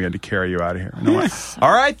asleep and we had to carry you out of here. And I went,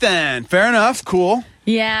 all right then, fair enough, cool.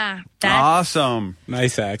 Yeah. Awesome.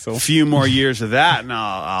 Nice, Axel. A few more years of that, and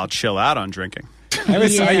I'll chill out on drinking. I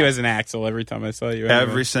always saw Yeah. you as an Axel every time I saw you. Anyway.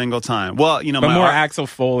 Every single time. Well, but my more art- Axel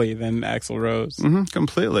Foley than Axel Rose.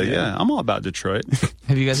 completely. Yeah, I'm all about Detroit.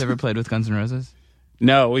 Have you guys ever played with Guns N' Roses?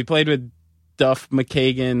 No, we played with Duff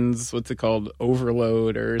McKagan's, what's it called,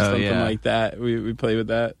 Overload or something yeah. like that. We played with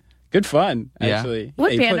that. Good fun, Yeah. actually.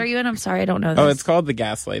 What Hey, band play- are you in? I'm sorry, I don't know this. Oh, it's called the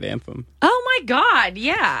Gaslight Anthem. Oh my God,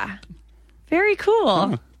 yeah. Very cool.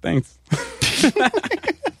 Oh, thanks.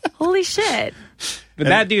 Holy shit. But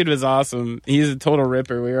that dude was awesome. He's a total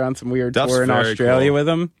ripper. We were on some weird Duff's tour in very Australia cool. with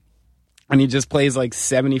him. And he just plays like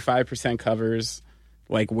 75% covers,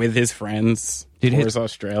 like with his friends. Dude, Tours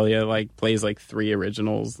Australia, like plays like 3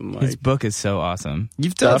 originals. And His like, book is so awesome.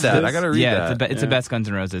 You've done Duff that. is- I got to read Yeah, that. it's the best Guns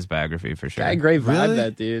N' Roses biography for sure. got a great vibe, Really?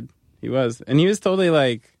 that dude. He was. And he was totally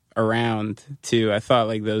like around too. I thought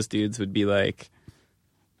like those dudes would be like,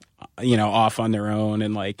 off on their own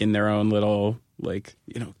and like in their own little, like,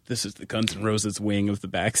 this is the Guns N' Roses wing of the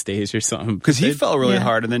backstage or something. Because he They- fell really Yeah.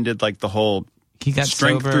 hard and then did like the whole He got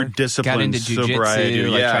strength sober, through discipline, got into sobriety.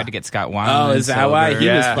 jujitsu, like Yeah. tried to get Scott Oh, Weiland. is that why? He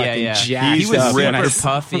was sober. fucking yeah. jacked He was up when I super saw-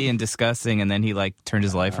 puffy and disgusting, and then he like turned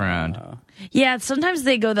his life around. Yeah, sometimes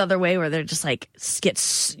they go the other way where they're just like,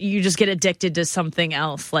 you just get addicted to something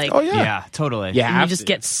else. Like, Oh, yeah. Yeah, totally. Yeah. and you have just to.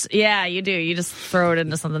 get, yeah, you do. You just throw it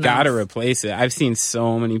into something Gotta else. replace it. I've seen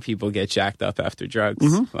so many people get jacked up after drugs,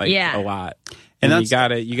 like Yeah. a lot. And And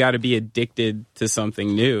that's- you gotta be addicted to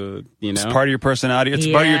something new. It's part of your personality. It's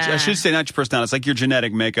part of your, I Yeah. should say not your personality. It's like your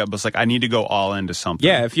genetic makeup. It's like, I need to go all into something.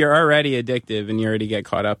 Yeah, if you're already addictive and you already get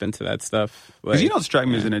caught up into that stuff, Because like, you don't strike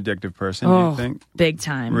me as an addictive person, do Oh, you think? big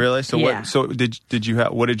time. Really? So Yeah. what? So did you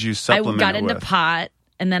have? What did you I supplement got it into with? pot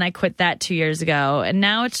and then I quit that 2 years ago. And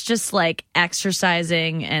now it's just like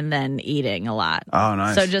exercising and then eating a lot. Oh,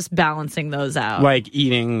 nice. So just balancing those out. like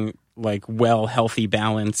eating like healthy,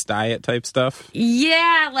 balanced diet type stuff.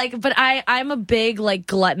 Yeah, but I'm a big like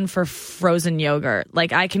glutton for frozen yogurt.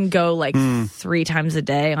 Like I can go like 3 times a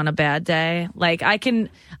day on a bad day. Like I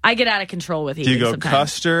get out of control with Do eating you go sometimes.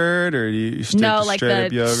 custard or do you stick No, to like straight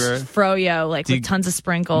the up yogurt? froyo, like Do with you- tons of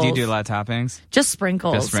sprinkles. Do you do a lot of toppings? Just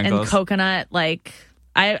sprinkles, Just sprinkles? and coconut. Like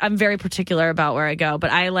I'm very particular about where I go,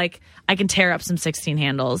 but I can tear up some 16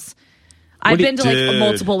 handles. I've do you- been to like Dude.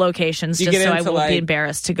 multiple locations Do you just get so I into, won't be like-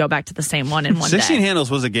 embarrassed to go back to the same one in one 16 day. handles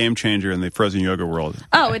was a game changer in the frozen yogurt world.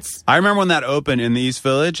 Oh, it's I remember when that opened in the East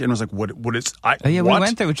Village and was like, what is? Oh yeah, what? we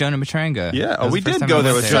went there with Jonah Matranga. Yeah, That was we the first did time go I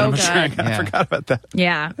there went with So Jonah good. Matranga. I Yeah. forgot about that.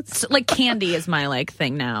 yeah. It's like candy is my like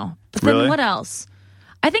thing now. But then Really? what else?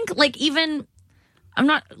 I think like even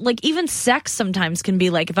sex sometimes can be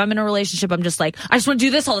like if I'm in a relationship, I'm just like I just want to do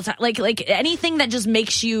this all the time. Like anything that just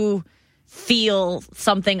makes you feel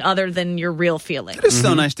something other than your real feeling. It's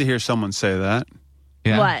so nice to hear someone say that.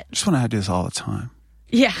 Yeah. What? I just want to do this all the time.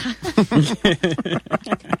 Yeah.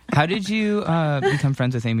 How did you become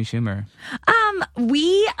friends with Amy Schumer?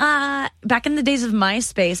 We back in the days of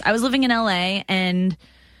MySpace, I was living in LA and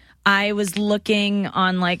I was looking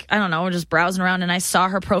on like, I don't know, just browsing around and I saw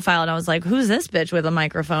her profile and I was like, who's this bitch with a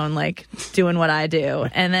microphone like doing what I do?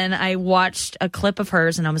 And then I watched a clip of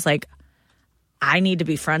hers and I was like, I need to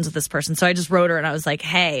be friends with this person. So I just wrote her and I was like,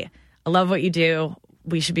 hey, I love what you do.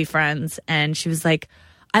 We should be friends. And she was like,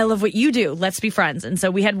 I love what you do. Let's be friends. And so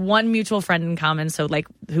we had one mutual friend in common, so like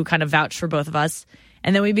who kind of vouched for both of us.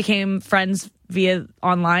 And then we became friends via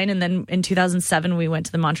online. And then in 2007, we went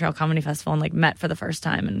to the Montreal Comedy Festival and like met for the first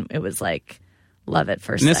time. And it was like, love at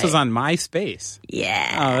first And this sight. was on MySpace.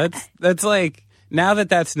 Yeah. Oh, that's like now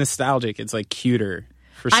that's nostalgic. It's like cuter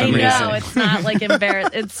for I some know. reason. It's not like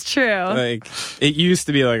embarrassed. It's true. Like it used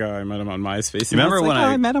to be like, oh, I met him on MySpace. You remember It's when like,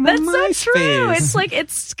 I- I met him That's on so MySpace? true. It's like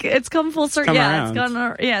it's come full circle. come Yeah, around.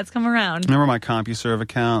 it's come around. Remember my CompuServe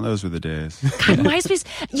account? Those were the days. God, MySpace.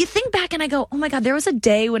 You think back and I go, oh my God, there was a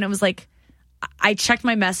day when it was like, I checked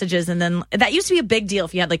my messages and then that used to be a big deal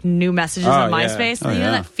if you had like new messages Oh, on yeah. MySpace. Oh, You know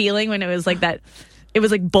yeah. that feeling when it was like that, it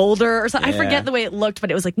was like bolder or something. I Yeah. forget the way it looked,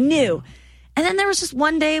 but it was like new. And then there was just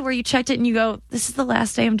one day where you checked it and you go, this is the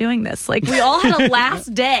last day I'm doing this. Like we all had a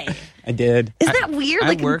last day. I did. Isn't that weird? I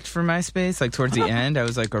Like worked for MySpace, like towards the end. I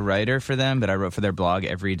was like a writer for them, but I wrote for their blog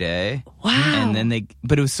every day. Wow. And then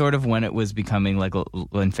but it was sort of when it was becoming like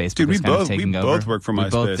when Facebook Dude, was we kind both- of taking we over. both worked for We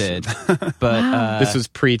both MySpace. did. But This was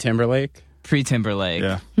pre-Timberlake. pre-Timberlake.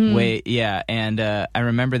 Yeah. Wait, yeah. And I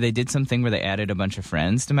remember they did something where they added a bunch of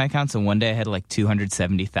friends to my account. So one day I had like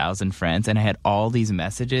 270,000 friends and I had all these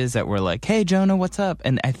messages that were like, hey, Jonah, what's up?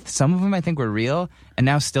 And some of them I think were real. And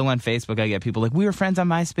now still on Facebook, I get people like, we were friends on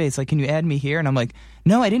MySpace. Like, can you add me here? And I'm like,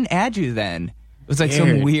 no, I didn't add you then. was like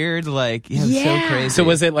some weird, like, it was so crazy. So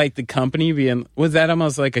was it like the company was that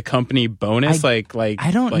almost like a company bonus? I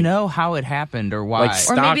don't know how it happened or why. Like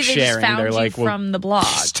stock or maybe they sharing. just found They're you like, from the blog.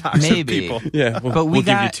 Maybe. Yeah, but we'll give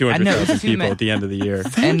you got 200,000 people at the end of the year.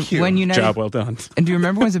 When United, job well done. And do you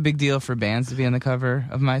remember when it was a big deal for bands to be on the cover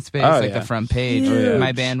of MySpace, the front page? Huge.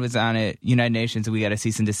 My band was on it, United Nations, and we got a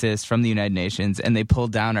cease and desist from the United Nations, and they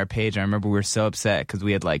pulled down our page. I remember we were so upset because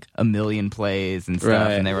we had like 1 million plays and stuff,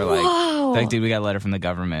 and they were like, dude, we got a letter from the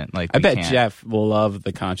government. Like, I bet Jeff will love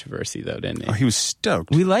the controversy though, didn't he? Oh, he was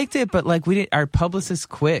stoked. We liked it, but like our publicist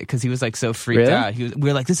quit because he was like so freaked out. We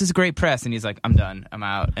were like, this is great press, and he's like, I'm done, I'm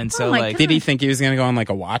out. And so like, did he think he was going to go on like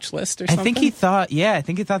a watch list or something? I think he thought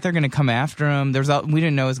they're going to come after him. We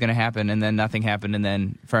didn't know it was going to happen, and then nothing happened. And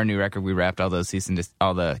then for our new record, we wrapped all those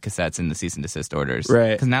all the cassettes in the cease and desist orders,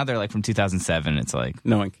 right? Because now they're like from 2007. It's like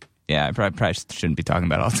knowing. Yeah, I probably shouldn't be talking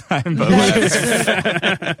about it all the time, but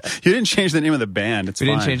whatever. You didn't change the name of the band. We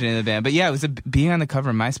didn't change the name of the band, but yeah, it was being on the cover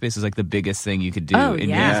of MySpace was like the biggest thing you could do in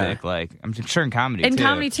music. Like, I'm sure in comedy.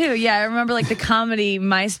 Comedy too, yeah. I remember like the comedy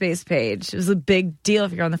MySpace page. It was a big deal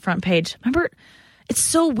if you're on the front page. Remember, it's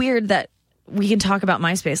so weird that we can talk about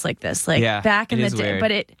MySpace like this, like back in the day,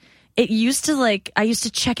 but it used to I used to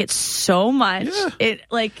check it so much. Yeah.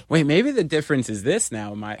 Wait, maybe the difference is this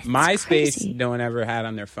now. MySpace, crazy. no one ever had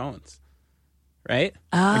on their phones, right?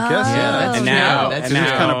 I guess, that's and true. now, That's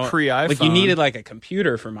kind of pre-iPhone. Like you needed like a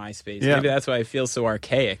computer for MySpace. Yeah. Maybe that's why I feel so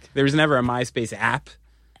archaic. There was never a MySpace app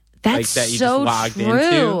That's that you so just logged true.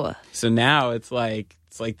 into. So now it's like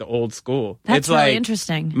the old school. That's it's really like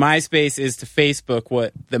interesting. MySpace is to Facebook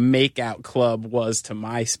what the Makeout Club was to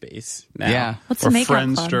MySpace. Now. Yeah. What's or the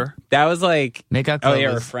Makeout Friendster. Club? That was like Makeout Club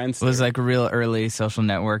or Friendster. was like a real early social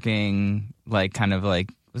networking, like kind of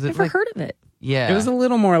like was it Never like, heard of it. Yeah, it was a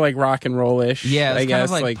little more like rock and roll-ish. Yeah, it was I kind guess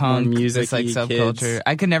of like more punk, music, this, like subculture.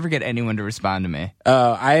 I could never get anyone to respond to me.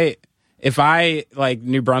 If I like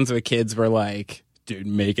New Brunswick kids were like, dude,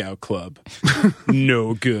 Makeout Club,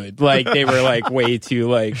 no good. Like they were like way too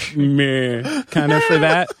like meh kind of for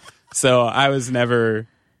that. So I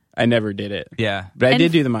never did it. Yeah, but I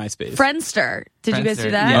did do the MySpace. Friendster. Did you guys do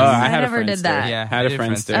Friendster, that? yes. Oh, I had never a did Friendster. that. Yeah, had a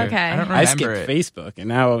Friendster. Okay. I don't remember I skipped it. Facebook, and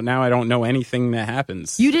now I don't know anything that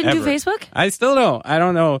happens. You didn't ever. do Facebook? I still don't. I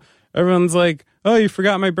don't know. Everyone's like, "Oh, you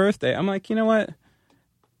forgot my birthday." I'm like, you know what?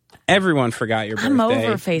 Everyone forgot your birthday. I'm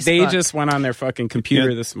over Facebook. They just went on their fucking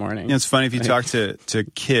computer this morning. It's funny if you talk to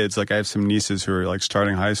kids, like I have some nieces who are like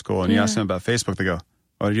starting high school, and you ask them about Facebook, they go,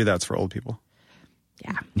 "Oh, you do that's for old people."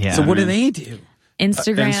 Yeah. So what do they do?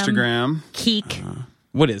 Instagram. Keek.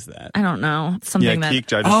 What is that? I don't know. It's something that.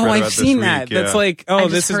 Keek, I just Oh, read I've about seen this that. week. That's Yeah. like, I oh,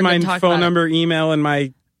 just this is heard my them talk phone about it. number, email, and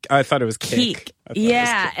my. I thought it was Kik. Keek. I thought it was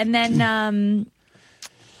Yeah, Kik. and then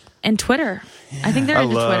and Twitter. I think they're I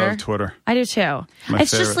into love Twitter. I do too. My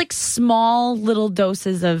It's just favorite. like small little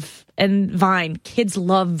doses of and Vine. Kids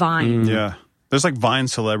love Vine. Yeah. There's like Vine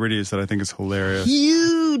celebrities that I think is hilarious.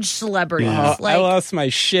 Huge celebrities. Oh, Like, I lost my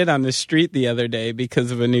shit on the street the other day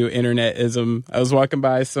because of a new internetism. I was walking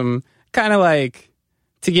by some kind of like,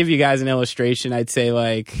 to give you guys an illustration, I'd say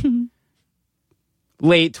like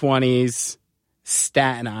late 20s,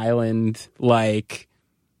 Staten Island, like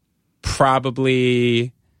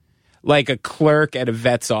probably like a clerk at a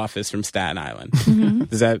vet's office from Staten Island.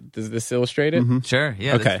 Does this illustrate it? Sure.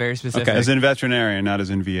 Yeah. Okay. That's very specific. Okay. As in veterinarian, not as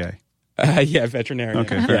in VA. Yeah, veterinarian.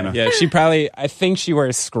 Okay, fair enough. Yeah, I think she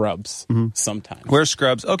wears scrubs sometimes. Wear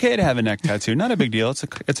scrubs. Okay to have a neck tattoo. Not a big deal.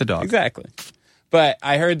 It's a dog. Exactly. But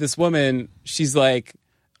I heard this woman, she's like,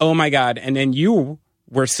 oh my God. And then you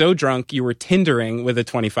were so drunk, you were Tindering with a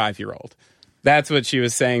 25-year-old. That's what she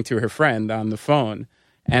was saying to her friend on the phone.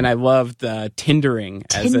 And I loved Tindering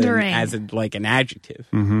as like an adjective.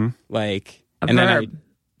 Mm-hmm. Like, A and then I verb.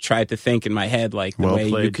 tried to think in my head, like the Well way you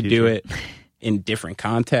played, could teacher. do it in different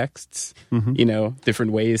contexts, you know,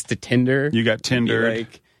 different ways to Tinder. You got Maybe Tindered.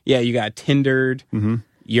 like, yeah, you got Tindered. Mm-hmm.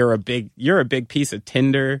 You're a big piece of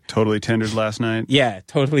Tinder. Totally Tindered last night. Yeah,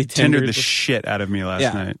 totally Tindered Tindered the shit out of me last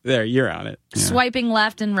yeah, night. there, you're on it. swiping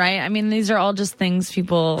left and right. I mean, these are all just things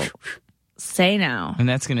people say now. And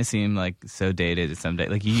that's gonna seem like so dated someday.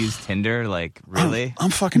 Like you use Tinder, like really? I'm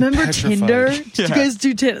fucking Remember petrified. Tinder? Yeah. Did you guys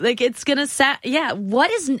do Tinder? Like, it's gonna yeah. What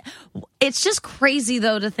is? It's just crazy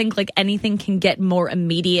though to think like anything can get more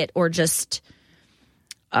immediate or just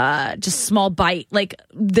small bite. Like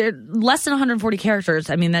they're less than 140 characters.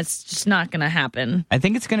 I mean, that's just not gonna happen. I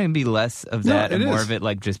think it's going to be less of that it and more is. of it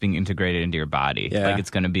like just being integrated into your body. Yeah. Like it's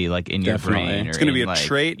going to be like in Definitely. your brain. Or It's gonna be in, a like,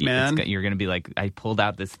 trait, man. You're going to be like, I pulled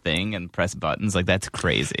out this thing and press buttons. Like that's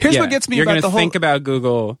crazy. Here's what gets me You're about gonna the whole... think about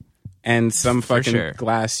Google and some fucking sure.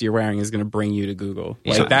 glass you're wearing is going to bring you to Google.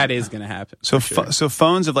 Yeah. Like that is going to happen. So, for sure. so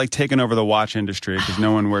phones have like taken over the watch industry because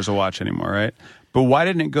no one wears a watch anymore, right? But why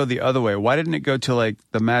didn't it go the other way? Why didn't it go to like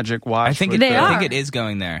the magic watch? I think with They the- are. I think it is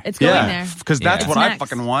going there. It's going yeah, there. because that's Yeah. what It's I next.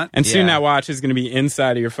 fucking want. And soon Yeah. that watch is going to be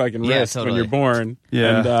inside of your fucking Yeah, wrist when totally. you're born.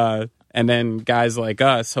 Yeah. And then guys like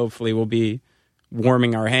us hopefully will be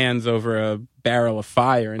warming our hands over a barrel of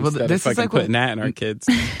fire Well, instead of this is fucking like putting what- that in our kids.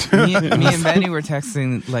 me and Benny were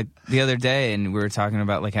texting like the other day, and we were talking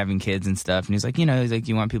about like having kids and stuff. And he's like,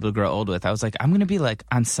 you want people to grow old with. I was like, I'm gonna be like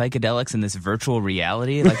on psychedelics in this virtual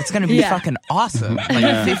reality. Like it's gonna be Yeah. fucking awesome.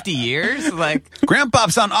 Like 50 years, like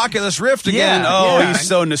Grandpa's on Oculus Rift again. Yeah, Oh, yeah. he's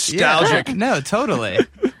so nostalgic. Yeah. No, totally.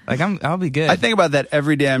 Like I'll be good. I think about that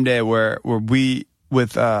every damn day where we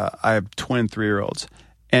with I have twin 3-year-olds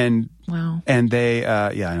and Wow. they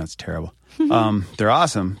yeah, I know it's terrible. They're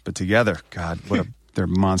awesome, but together, God, they're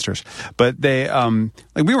monsters. But they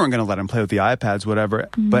like we weren't going to let them play with the iPads, whatever.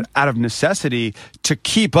 But out of necessity to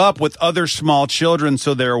keep up with other small children,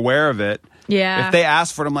 so they're aware of it. Yeah. If they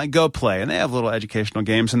ask for it, I'm like, go play, and they have little educational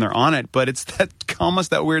games and they're on it. But it's that almost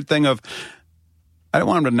that weird thing of I don't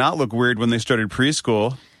want them to not look weird when they started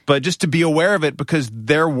preschool, but just to be aware of it because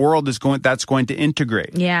their world is that's going to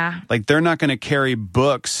integrate. Yeah. Like they're not going to carry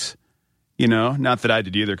books, not that I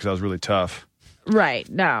did either because I was really tough. Right.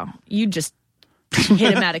 No. You just hit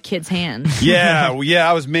him out of kids' hands. Yeah,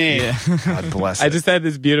 I was me. God bless it. I just had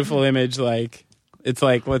this beautiful image, like, it's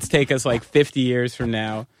like, let's take us like 50 years from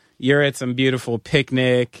now. You're at some beautiful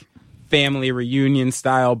picnic, family reunion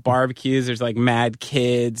style barbecues. There's like mad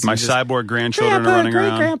kids. My You just, cyborg grandchildren Grandpa, are running great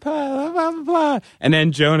around. grandpa, blah, blah, blah, blah. And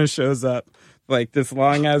then Jonah shows up. Like this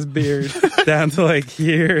long ass beard down to like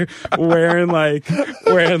here, wearing like Dude.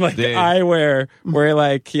 eyewear, where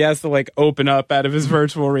like he has to like open up out of his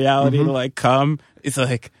virtual reality to like come. It's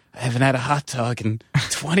like I haven't had a hot dog in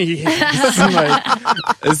 20 years. I'm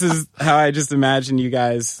like, this is how I just imagine you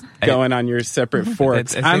guys going on your separate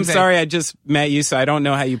forks. I think I'm that- sorry, I just met you, so I don't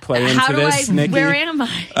know how you play into How do this, I? Nikki. Where am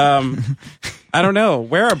I? I don't know.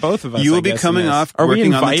 Where are both of us? You will I be guess, in coming this? off Are we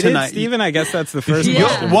working on the invited, Tonight- Steven? I guess that's the first Yeah.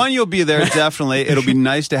 question. You'll be there, definitely. It'll be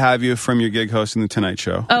nice to have you from your gig hosting the Tonight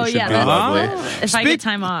Show. Oh, It should yeah. be That's, lovely. if I get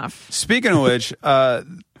time off. Speaking of which,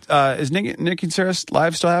 is Nick and Sarah's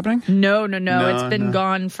live still happening? No. No, It's been no.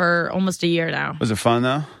 gone for almost a year now. Was it fun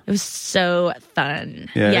though? It was so fun.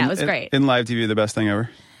 Yeah, it was great. In live TV, the best thing ever.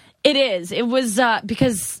 It is. It was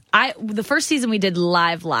because the first season we did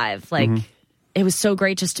live, like it was so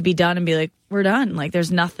great just to be done and be like, we're done. Like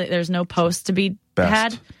there's no post to be Best.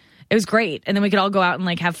 had. It was great, and then we could all go out and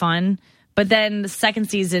like have fun. But then the second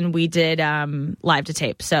season we did live to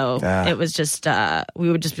tape, so it was just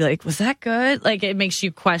we would just be like, was that good? Like it makes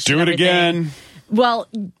you question. Do it everything. again. Well,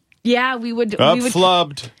 yeah, we would.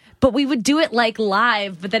 Flubbed. But we would do it like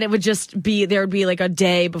live, but then it would just be, there would be like a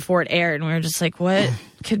day before it aired. And we were just like, what?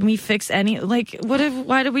 Can we fix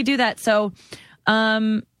why did we do that? So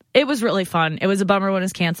it was really fun. It was a bummer when it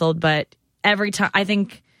was canceled, but every time, I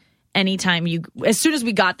think anytime as soon as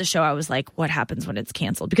we got the show, I was like, what happens when it's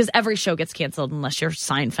canceled? Because every show gets canceled unless you're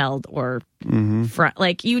Seinfeld or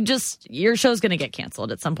your show's going to get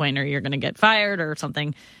canceled at some point or you're going to get fired or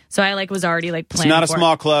something. So I was already It's planning not a for it.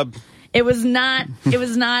 small club. It was not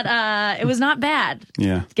bad.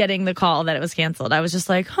 Yeah. Getting the call that it was canceled. I was just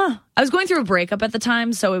like, I was going through a breakup at the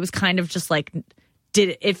time, so it was kind of just like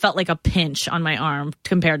it felt like a pinch on my arm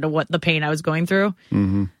compared to what the pain I was going through.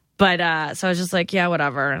 Mm-hmm. But so I was just like, yeah,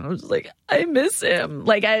 whatever. And I was like, I miss him.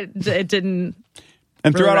 Like it didn't.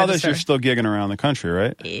 And throughout all this, register. you're still gigging around the country,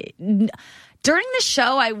 right? During the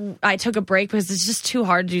show, I took a break because it's just too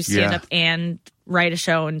hard to do stand up and write a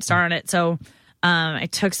show and star on it. So I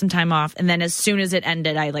took some time off, and then as soon as it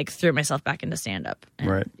ended, I threw myself back into stand up.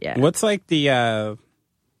 Right. Yeah. What's like the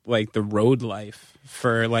road life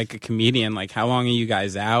for like a comedian? Like how long are you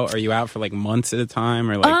guys out? Are you out for like months at a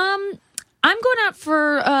time or like I'm going out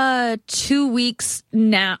for 2 weeks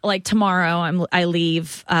now. Like tomorrow, I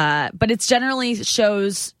leave. But it's generally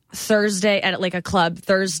shows Thursday at like a club,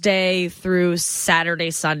 Thursday through Saturday,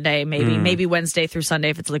 Sunday, maybe Wednesday through Sunday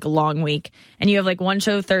if it's like a long week. And you have like one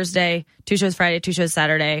show Thursday, 2 shows Friday, 2 shows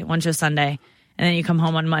Saturday, 1 show Sunday, and then you come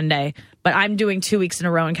home on Monday. But I'm doing 2 weeks in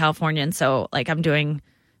a row in California, and so like I'm doing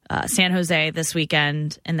San Jose this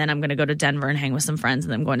weekend, and then I'm going to go to Denver and hang with some friends,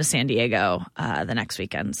 and then I'm going to San Diego the next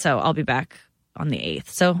weekend. So I'll be back on the 8th.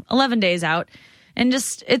 So 11 days out, and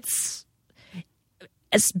just as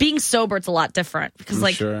being sober, it's a lot different because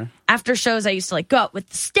after shows, I used to go out with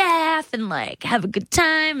the staff and have a good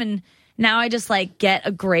time. And now I just get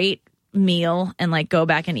a great meal and go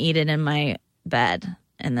back and eat it in my bed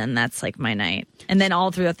and then that's like my night. And then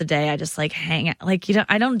all throughout the day, I just like hang out. Like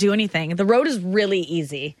I don't do anything. The road is really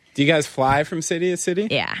easy. Do you guys fly from city to city?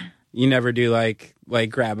 Yeah. You never do like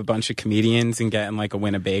grab a bunch of comedians and get in like a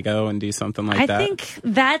Winnebago and do something like that? I think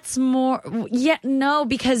that's more. Yeah, no,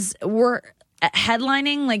 because we're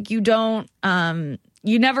headlining. Like you don't.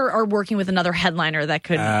 You never are working with another headliner that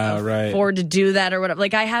could afford to do that or whatever.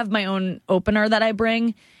 Like I have my own opener that I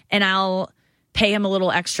bring, and I'll pay him a little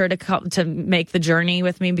extra to make the journey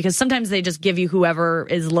with me, because sometimes they just give you whoever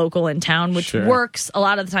is local in town, which works a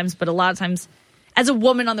lot of the times. But a lot of times, as a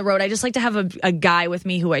woman on the road, I just like to have a guy with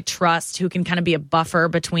me who I trust, who can kind of be a buffer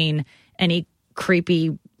between any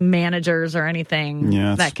creepy managers or anything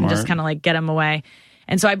that can just kind of like get him away.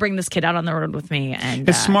 And so I bring this kid out on the road with me, and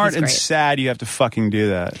it's smart and great. sad you have to fucking do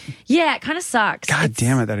that. Yeah, it kind of sucks. God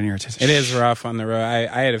damn it, that irritates. It is rough on the road.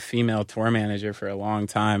 I had a female tour manager for a long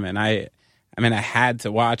time, and I had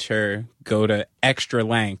to watch her go to extra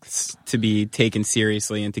lengths to be taken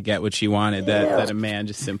seriously and to get what she wanted that a man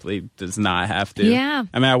just simply does not have to. Yeah.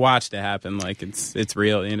 I mean, I watched it happen. Like, it's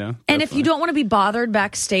real, you know? And Definitely. if you don't want to be bothered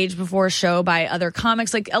backstage before a show by other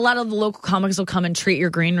comics, like a lot of the local comics will come and treat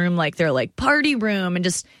your green room like they're like party room, and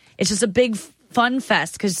it's just a big fun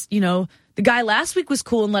fest, because, you know, the guy last week was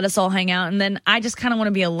cool and let us all hang out, and then I just kind of want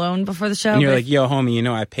to be alone before the show. And you're like, yo, homie, you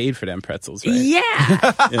know I paid for them pretzels, right?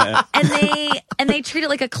 Yeah. Yeah. And they treat it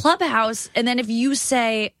like a clubhouse, and then if you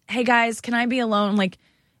say, hey guys, can I be alone? Like,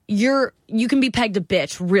 you can be pegged a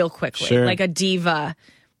bitch real quickly, like a diva.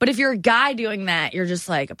 But if you're a guy doing that, you're just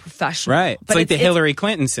like a professional. Right. It's like the Hillary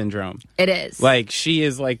Clinton syndrome. It is. Like, she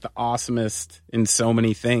is like the awesomest in so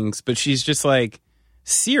many things, but she's just like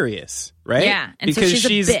serious, right? Yeah, and because so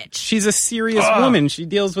she's a bitch. She's a serious woman. She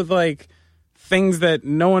deals with like things that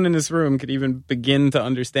no one in this room could even begin to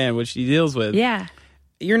understand what she deals with. Yeah.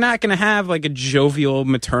 You're not going to have like a jovial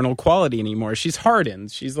maternal quality anymore. She's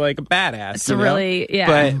hardened. She's like a badass. It's really,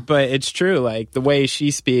 But it's true. Like, the way she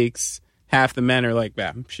speaks, half the men are like,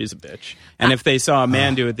 "Yeah, she's a bitch." And if they saw a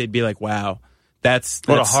man do it, they'd be like, "Wow, that's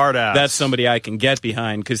what a hard ass. That's somebody I can get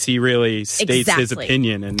behind, because he really states his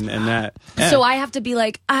opinion and that." Yeah. So I have to be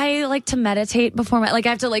like, I like to meditate before I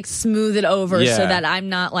have to like smooth it over so that I'm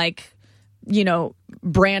not like, you know,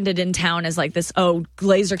 branded in town as like this,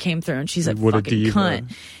 Glazer came through and she's a fucking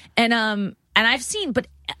cunt. And I've seen, but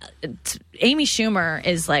Amy Schumer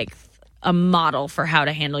is like a model for how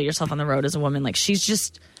to handle yourself on the road as a woman. Like, she's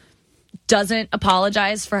just doesn't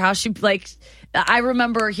apologize for how she, like, I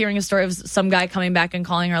remember hearing a story of some guy coming back and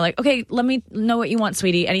calling her like, okay, let me know what you want,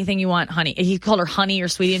 sweetie. Anything you want, honey. He called her honey or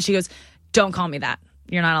sweetie, and she goes, don't call me that.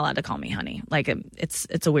 You're not allowed to call me honey. Like,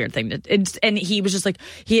 it's a weird thing to. And he was just like,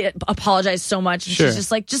 he apologized so much, and she's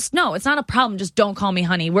just like, just no, it's not a problem. Just don't call me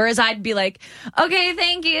honey. Whereas I'd be like, okay,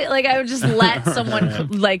 thank you. Like, I would just let someone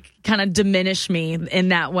like kind of diminish me in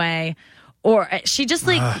that way, or she just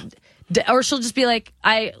like, or she'll just be like,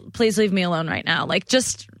 please leave me alone right now. Like,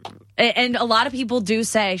 just, and a lot of people do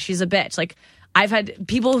say she's a bitch. Like, I've had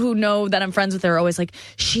people who know that I'm friends with her always like,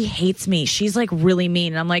 she hates me. She's like really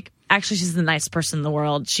mean. And I'm like, actually, she's the nicest person in the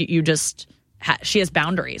world. She has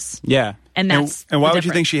boundaries. Yeah. And that's and why would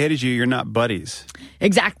you think she hated you? You're not buddies.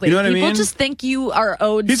 Exactly. You know what People I mean? just think you are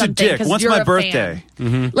owed He's something. a dick. When's my birthday?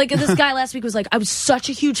 Like, this guy last week was like, I was such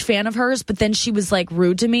a huge fan of hers, but then she was like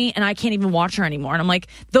rude to me, and I can't even watch her anymore. And I'm like,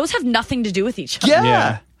 those have nothing to do with each other.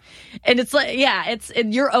 Yeah. And it's like,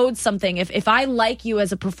 you're owed something. If I like you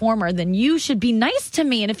as a performer, then you should be nice to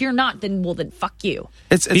me. And if you're not, then fuck you.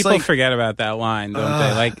 It's people like, forget about that line, don't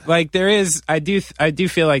they? Like there is. I do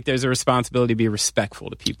feel like there's a responsibility to be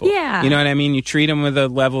respectful to people. Yeah. You know what I mean? You treat them with a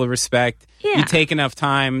level of respect. Yeah. You take enough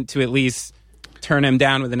time to at least turn them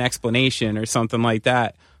down with an explanation or something like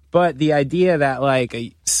that. But the idea that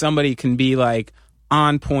like somebody can be like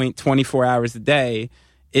on point 24 hours a day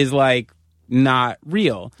is like not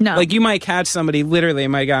real. No. Like, you might catch somebody literally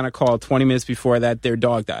might get on a call 20 minutes before that their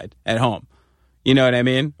dog died at home. You know what I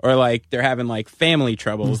mean? Or like they're having like family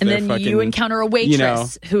troubles. And then you encounter a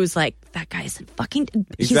waitress who's like, that guy's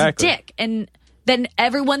he's a dick. And then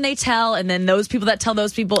everyone they tell, and then those people that tell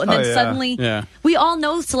those people, and then suddenly we all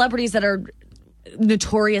know celebrities that are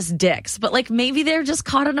notorious dicks, but like maybe they're just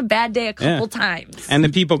caught on a bad day a couple times. And the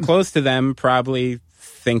people close to them probably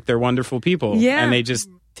think they're wonderful people. Yeah. And they just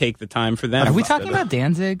take the time for them. Are we talking about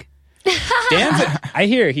Danzig? Danzig, I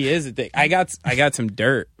hear he is a dick. I got some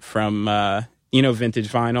dirt from Vintage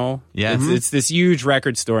Vinyl. Yeah. It's this huge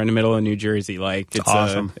record store in the middle of New Jersey. Like, it's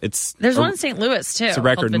awesome. There's one in St. Louis too. It's a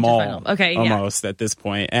record Vintage mall. Vinyl. Okay, almost at this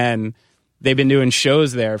point. And they've been doing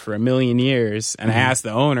shows there for a million years. And I asked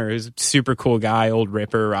the owner, who's a super cool guy, old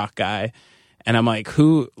ripper, rock guy. And I'm like,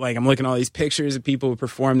 who? Like, I'm looking at all these pictures of people who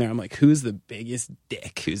perform there. I'm like, who's the biggest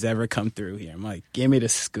dick who's ever come through here? I'm like, give me the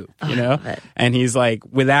scoop, you know? And he's like,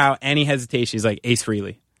 without any hesitation, he's like, Ace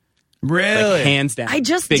Frehley. Really? Like, hands down. I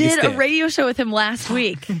just biggest did a dick. radio show with him last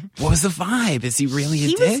week. What was the vibe? Is he really a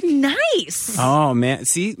He dick? was nice. Oh, man.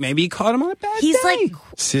 See, maybe he caught him on a bad He's day. like,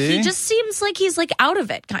 See? he just seems like he's like out of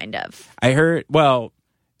it, kind of. I heard, well,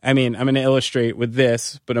 I mean, I'm going to illustrate with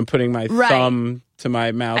this, but I'm putting my Right. thumb to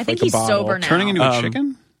my mouth I think like he's a bottle. sober now. Turning into a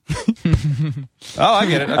chicken? Oh, I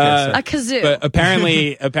get it. Okay, A kazoo. But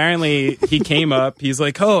apparently he came up. He's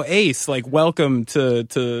like, "Oh, Ace, like welcome to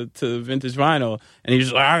Vintage Vinyl," and he's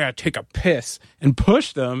just like, "I gotta take a piss," and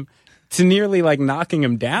pushed him to nearly like knocking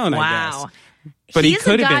him down. I Wow. guess. But he He's a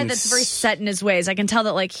could have guy been that's very set in his ways. I can tell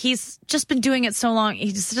that like he's just been doing it so long.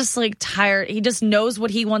 He's just like tired. He just knows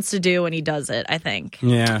what he wants to do and he does it, I think.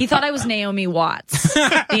 Yeah. He thought I was Naomi Watts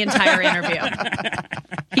the entire interview.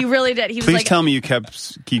 He really did. He was Please like, tell me you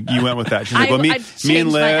went with that. She's like, I- well, I me changed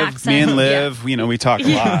and my Liv, accent. you know, we talk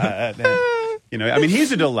a lot. And, you know, I mean,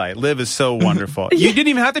 he's a delight. Liv is so wonderful. You didn't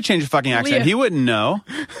even have to change the fucking accent. Yeah. He wouldn't know.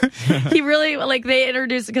 he really like they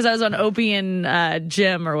introduced because I was on Opie and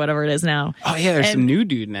Jim or whatever it is now. Oh yeah, there's And- some new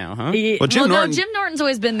dude now, huh? Well, Jim Norton- no, Jim Norton's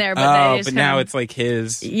always been there, but Oh, they just but now kinda- it's like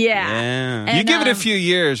his. Yeah. Yeah. And, You give it a few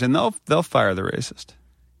years, and they'll fire the racist.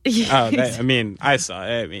 I mean, I saw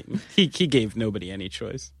it. I mean, he gave nobody any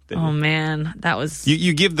choice. did he? Oh man, that was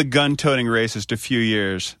You give the gun-toting racist a few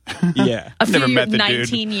years. Yeah. a few never met the dude.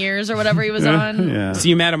 19 years or whatever he was on. Yeah. So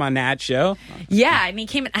you met him on that show? Yeah, and he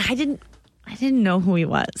came in. I didn't know who he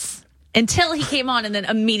was until he came on, and then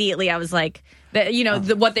immediately I was like,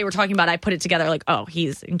 what they were talking about. I put it together like, oh,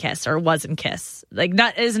 he's in Kiss or was in Kiss. Like,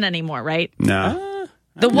 not isn't anymore, right? No.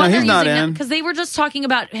 The one he's they're not using in. because they were just talking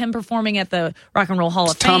about him performing at the Rock and Roll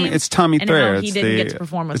Hall of Fame. It's Tommy and Thayer. how he It's didn't the- get to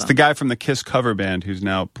perform with It's them. the guy from the Kiss cover band who's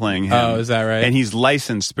now playing him. Oh, is that right? And he's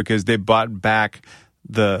licensed because they bought back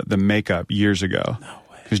the makeup years ago. No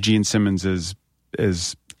way. Because Gene Simmons is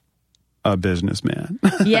a businessman.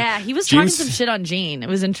 Yeah, he was talking Gene's- some shit on Gene. It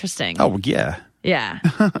was interesting. Oh yeah. Yeah,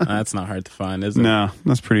 That's not hard to find, is it? No,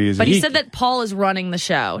 that's pretty easy. but he said that Paul is running the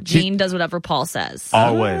show. Gene does whatever Paul says.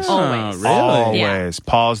 always, Always. really? always.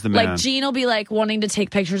 Paul's the man. Like Gene will be like wanting to take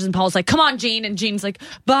pictures, and Paul's like, "Come on, Gene," and Gene's like,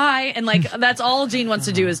 "Bye," and like that's all Gene wants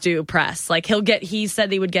to do is do press. Like he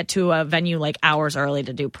said he would get to a venue like hours early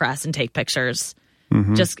to do press and take pictures.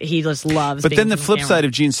 He just loves. But being then the on flip camera. side of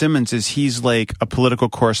Gene Simmons is he's like a political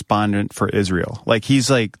correspondent for Israel. Like he's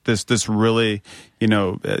like this really,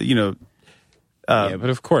 Yeah, but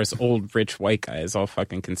of course, old rich white guy is all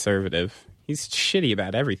fucking conservative. He's shitty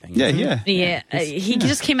about everything. yeah, isn't he? yeah. Yeah, he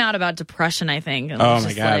just came out about depression, I think. and Oh was my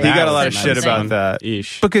just God, like- He that got a was lot of another shit about thing. that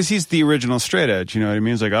Eesh. because he's the original straight edge. You know what I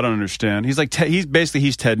mean? He's like, I don't understand. He's like,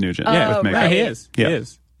 he's Ted Nugent. Yeah, with makeup. right. He is. Yeah. He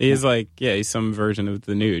is. He is like, yeah, he's some version of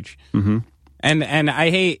the Nuge. Mm-hmm. And I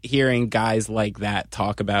hate hearing guys like that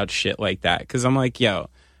talk about shit like that because I'm like, yo,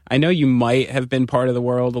 I know you might have been part of the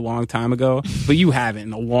world a long time ago, but you haven't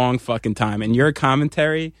in a long fucking time. And your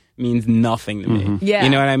commentary means nothing to me. Yeah.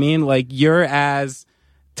 You know what I mean? Like, you're as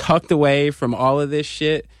tucked away from all of this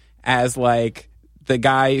shit as like the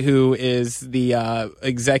guy who is the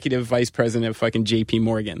executive vice president of fucking JP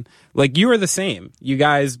Morgan. Like, you are the same. You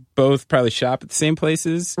guys both probably shop at the same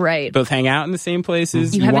places. Right. Both hang out in the same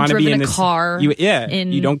places. You haven't wanna be driven in a this, car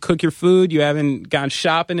in- You don't cook your food. You haven't gone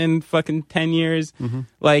shopping in fucking 10 years.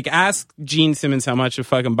 Like, ask Gene Simmons how much a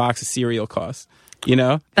fucking box of cereal costs. You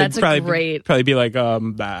know? That's It'd a probably great probably be like, I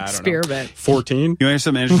don't know, experiment. 14? You want to hear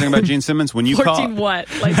something interesting about Gene Simmons? When you 14 what?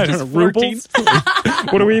 Like I don't just know, 14? rubles?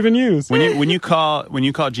 What do we even use? when you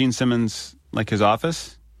call Gene Simmons like his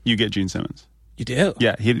office, you get Gene Simmons. You do?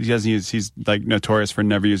 Yeah, he doesn't use. He's like notorious for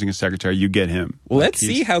never using a secretary. You get him. Well, Like, let's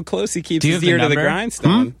see how close he keeps Do you his have the ear to the number?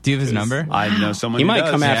 grindstone. Do you have his number? I know someone. He who might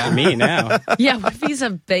does. come after me now. Yeah, what if he's a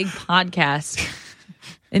big podcast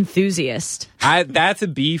enthusiast? That's a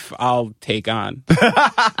beef I'll take on.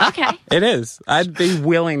 Okay. It is. I'd be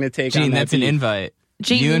willing to take on Gene, that that's an beef. invite.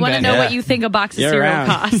 Gene, You we and want to Ben. know Yeah. what you think a box of You're cereal around.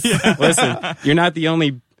 costs. Listen, you're not the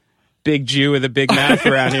only big Jew with a big mouth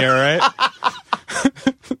around here, all right?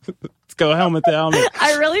 Let's go helmet to helmet.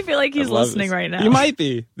 I really feel like he's I love listening this. right now. You might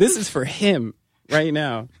be. This is for him right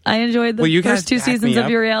now. I enjoyed the Will you guys first two back seasons me of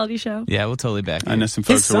up? your reality show. Yeah, we'll totally back you. I know some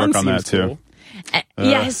His folks who work son on that seems too. cool.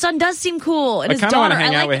 Yeah, his son does seem cool, and I his kinda wanna daughter.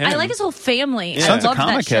 hang out with him. I like his whole family. I Son's a love that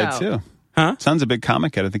comic head show. too. Huh? Son's a big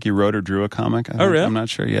comic head. I think he wrote or drew a comic. Oh, really? I'm not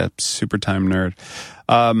sure. Yeah, super time nerd.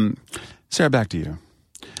 Sarah, back to you.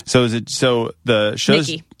 So is it? So the show's.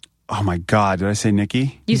 Nikki. Oh my God! Did I say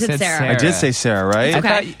Nikki? You said Sarah. I did say Sarah, right?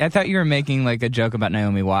 Okay. I thought you were making like a joke about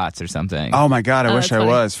Naomi Watts or something. Oh my God! I wish that's I funny.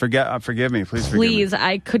 was. Forgive me, please. Please,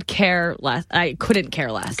 I could care less. I couldn't care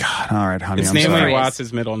less. God, all right, honey. It's I'm Naomi sorry.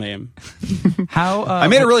 Watts' middle name. How I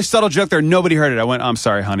made a really subtle joke there. Nobody heard it. I went, I'm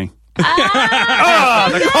sorry, honey. The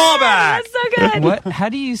callback. That's so good. What? How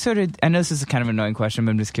do you sort of? I know this is a kind of annoying question,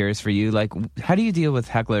 but I'm just curious for you. Like, how do you deal with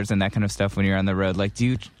hecklers and that kind of stuff when you're on the road? Like, do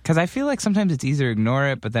you? Because I feel like sometimes it's easier to ignore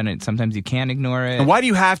it, but then sometimes you can't ignore it. And why do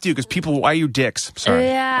you have to? Because people, why are you dicks? Sorry.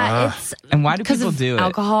 Yeah, it's And why do because people of do it?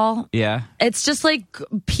 alcohol. Yeah. It's just like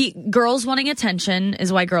girls wanting attention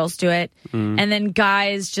is why girls do it, and then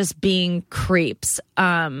guys just being creeps,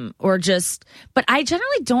 or just. But I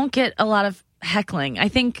generally don't get a lot of heckling. I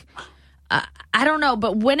think. I don't know,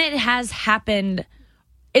 but when it has happened,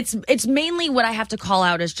 it's mainly what I have to call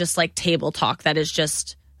out as just like table talk. That is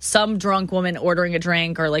just some drunk woman ordering a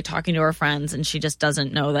drink or like talking to her friends, and she just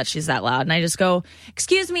doesn't know that she's that loud. And I just go,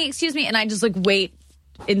 excuse me, and I just like wait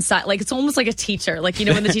inside. Like it's almost like a teacher. Like, you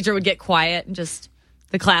know, when the teacher would get quiet and just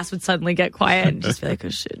the class would suddenly get quiet and just be like, oh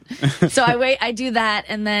shit. So I wait, I do that,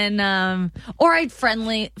 and then or I'd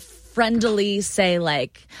friendly say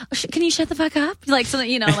like, oh, can you shut the fuck up, like something,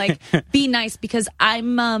 you know, like be nice, because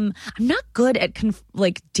I'm not good at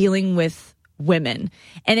like dealing with women,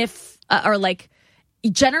 and if or like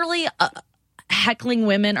generally heckling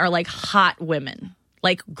women are like hot women,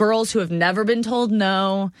 like girls who have never been told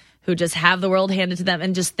no, who just have the world handed to them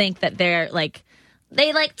and just think that they're like,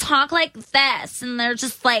 they like talk like this and they're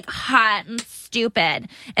just like hot and stupid,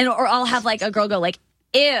 and or I'll have like a girl go like,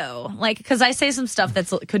 ew, like, because I say some stuff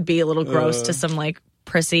that could be a little gross to some like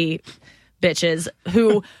prissy bitches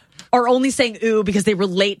who are only saying ew because they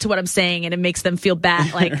relate to what I'm saying and it makes them feel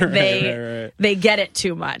bad, like they get it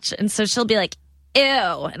too much, and so she'll be like, ew,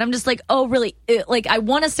 and I'm just like, oh really? Ew. Like I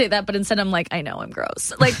want to say that, but instead I'm like, I know I'm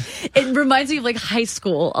gross. Like it reminds me of like high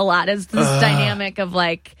school a lot. It's this dynamic of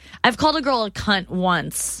like, I've called a girl a cunt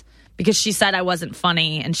once because she said I wasn't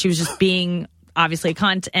funny, and she was just being obviously a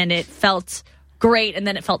cunt, and it felt great, and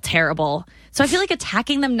then it felt terrible. So I feel like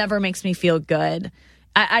attacking them never makes me feel good.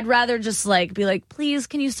 I'd rather just like be like, please,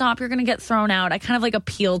 can you stop? You're gonna get thrown out. I kind of like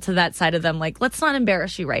appeal to that side of them, like, let's not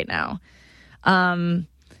embarrass you right now.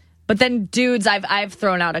 But then dudes, I've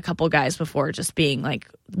thrown out a couple guys before, just being like,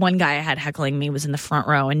 one guy I had heckling me was in the front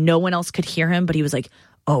row and no one else could hear him, but he was like,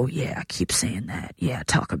 oh yeah, keep saying that. Yeah,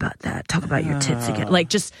 talk about that. Talk about your tits again. Like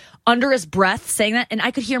just under his breath saying that, and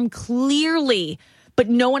I could hear him clearly, but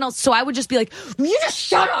no one else. So I would just be like, you just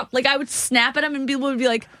shut up. Like I would snap at him and people would be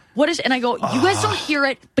like, what is, and I go, you guys don't hear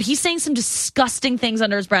it, but he's saying some disgusting things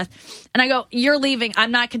under his breath. And I go, you're leaving.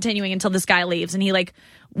 I'm not continuing until this guy leaves. And he like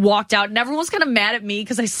walked out, and everyone was kind of mad at me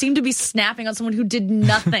because I seemed to be snapping on someone who did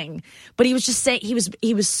nothing. But he was just saying, he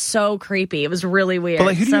was so creepy. It was really weird. But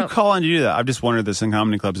like, who do you call on to do that? I've just wondered this in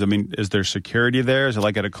comedy clubs. I mean, is there security there? Is it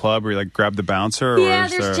like at a club where you like grab the bouncer? Yeah, or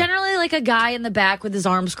there's generally like a guy in the back with his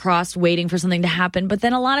arms crossed waiting for something to happen. But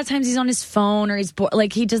then a lot of times he's on his phone or he's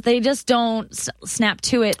like they just don't snap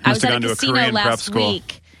to it. I was at a casino last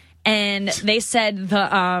week, and they said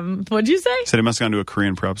what'd you say? Said he must have gone to a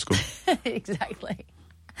Korean prep school. Exactly.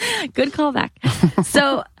 Good callback.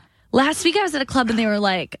 So last week I was at a club and they were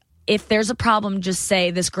like, if there's a problem, just say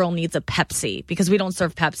this girl needs a Pepsi, because we don't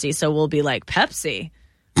serve Pepsi. So we'll be like, Pepsi?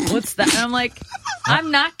 What's that? And I'm like, I'm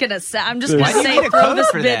not going to say, I'm just going to say, throw this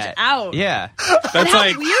bitch that? out. Yeah. That's How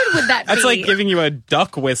like weird would that be? that's like giving you a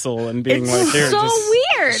duck whistle and being It's like, here, so just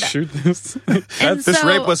weird. shoot this. And This so-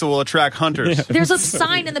 rape whistle will attract hunters. There's a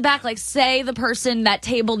sign in the back like, say the person that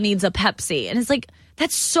table needs a Pepsi. And it's like,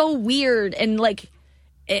 that's so weird. And like,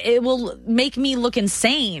 it will make me look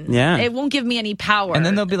insane. Yeah. It won't give me any power. And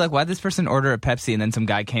then they'll be like, why'd this person order a Pepsi? And then some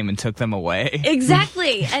guy came and took them away.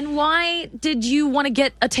 Exactly. And why did you want to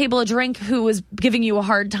get a table a drink who was giving you a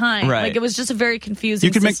hard time? Right. Like, it was just a very confusing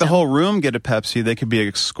You could make the system. whole room get a Pepsi. They could be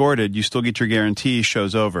escorted. You still get your guarantee.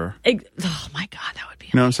 Show's over. Oh my God, that would be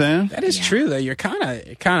You know what I'm saying? That is true though. You're kind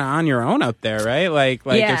of on your own up there, right? Like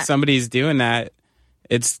Yeah. if somebody's doing that,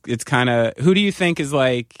 it's kind of, who do you think is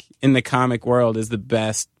like in the comic world is the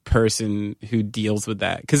best person who deals with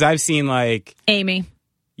that? Because I've seen like Amy.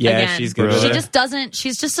 yeah, Again. she's good. Really? She With it. just doesn't.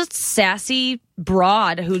 She's just a sassy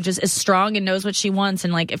broad who just is strong and knows what she wants.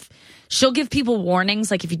 And like, if she'll give people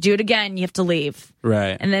warnings, like if you do it again, you have to leave.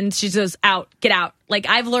 Right. And then she goes, out, get out. Like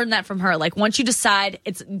I've learned that from her. Like once you decide,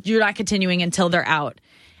 you're not continuing until they're out.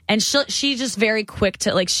 And she's just very quick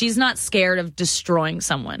to, like, she's not scared of destroying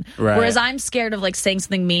someone. Right. Whereas I'm scared of, like, saying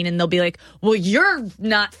something mean and they'll be like, well, you're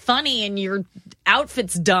not funny and you're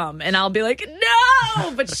outfit's dumb, and I'll be like,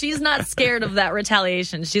 no, but she's not scared of that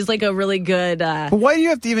retaliation. She's like a really good. But why do you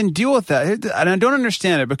have to even deal with that? And I don't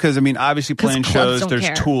understand it because, I mean, obviously playing clubs shows, don't there's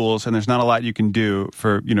care. tools and there's not a lot you can do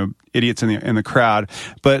for, idiots in the crowd.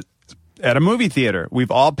 But at a movie theater,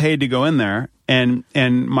 we've all paid to go in there. And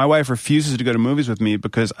my wife refuses to go to movies with me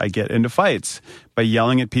because I get into fights by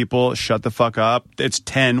yelling at people, shut the fuck up. It's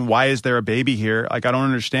 10. Why is there a baby here? Like, I don't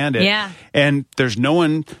understand it. Yeah. And there's no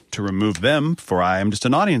one to remove them, for I am just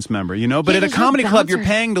an audience member, But Yeah, at a there's no comedy club, you're bouncer.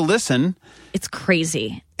 paying to listen. It's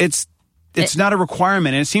crazy. It's not a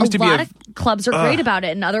requirement. And it seems to be a lot of clubs are great about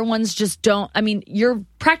it, and other ones just don't. I mean, you're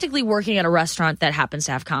practically working at a restaurant that happens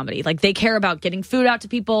to have comedy. Like, they care about getting food out to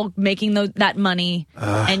people, making that money,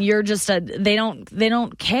 and you're just they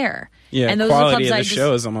don't care. Yeah, and those are quality clubs of the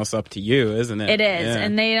show is almost up to you, isn't it? It is, Yeah.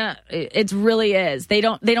 and it really is. They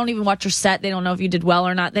don't even watch your set. They don't know if you did well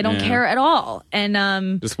or not. They don't care at all.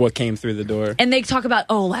 And Just what came through the door. and they talk about,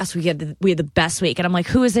 last week we had the best week, and I'm like,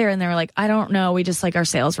 who is there? And they're like, I don't know. We just our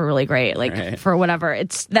sales were really great, Right. for whatever.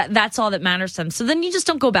 It's that's all that matters to them. So then you just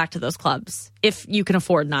don't go back to those clubs if you can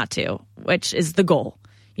afford not to, which is the goal.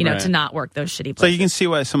 Right. To not work those shitty places. So you can see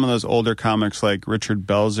why some of those older comics like Richard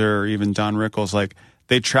Belzer or even Don Rickles, like,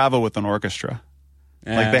 they travel with an orchestra.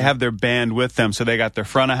 Like, they have their band with them, so they got their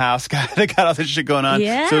front of house guy. They got all this shit going on.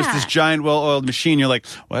 Yeah. So it's this giant, well-oiled machine. You're like,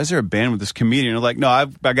 why is there a band with this comedian? You're like, no,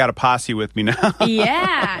 I got a posse with me now.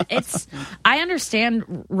 Yeah, I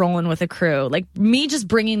understand rolling with a crew. Like, me just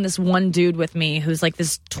bringing this one dude with me who's like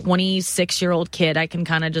this 26-year-old kid I can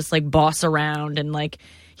kind of just like boss around, and like,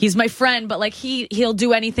 he's my friend, but like he'll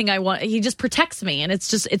do anything I want. He just protects me, and it's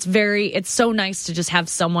so nice to just have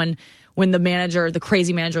someone. When the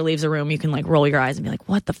crazy manager leaves a room, you can like roll your eyes and be like,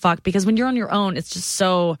 what the fuck? Because when you're on your own, it's just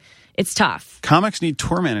it's tough. Comics need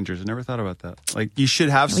tour managers. I never thought about that. Like, you should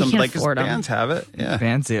have some, can't like, 'cause afford 'em. bands have it. Yeah.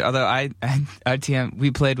 Bands do. Although I TM,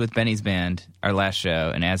 we played with Benny's band, our last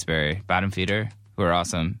show in Asbury, Bottom Feeder, who are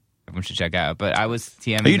awesome. Everyone should check out. But I was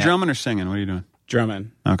TMing. Are you that- drumming or singing? What are you doing?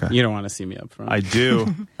 Drumming. Okay. You don't want to see me up front. I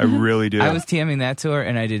do. I really do. I was TMing that tour,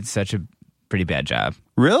 and I did such a pretty bad job.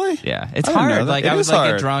 Really? Yeah, it's I didn't know hard. that. Like, It I is was like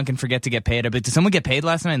hard. get drunk and forget to get paid. I'd be like, did someone get paid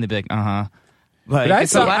last night? And they'd be like, Like, But I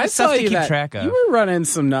it's saw, a lot I of saw stuff to you keep that track of. you were running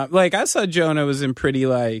some like I saw Jonah was in pretty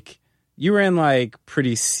you were in like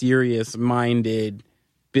pretty serious minded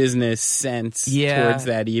business sense towards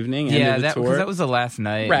that evening. Yeah, end of the that tour. because that was the last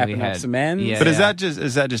night. Wrapping we up had, some ends. Yeah, But yeah.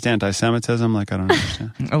 is that just anti-Semitism? Like, I don't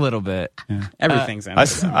understand. A little bit? Everything's I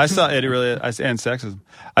saw it really, and sexism.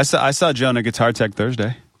 I saw Jonah Guitar Tech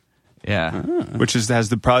Thursday, Yeah. which has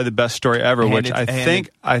probably the best story ever. Which I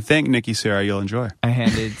think Nikki Sarah you'll enjoy. I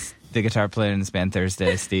handed the guitar player in this band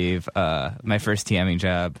Thursday, Steve, my first TMing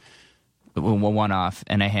job, one off,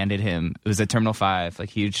 and I handed him. It was at Terminal 5, like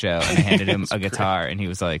huge show, and I handed him a guitar, and he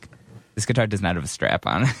was like, "This guitar does not have a strap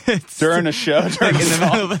on it." During a show, Like in the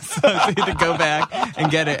middle of a song, so you had to go back and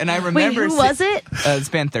get it. And I remember. Wait, who was it? This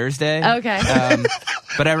band Thursday. Okay.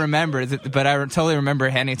 But I remember, but I totally remember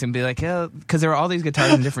handing it to him and be like, yeah, because there were all these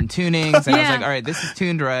guitars in different tunings. And I was Yeah. like, all right, this is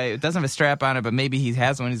tuned right. It doesn't have a strap on it, but maybe he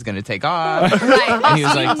has one he's going to take off. Right. And he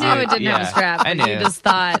was You like, knew it dude, didn't have a yeah, strap. I But knew. you just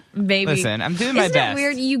thought maybe. Listen, I'm doing my Isn't best. it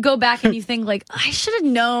weird? You go back and you think like, I should have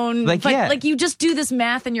known. Like, but yeah. like you just do this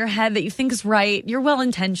math in your head that you think is right. You're well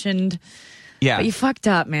intentioned, Yeah. but you fucked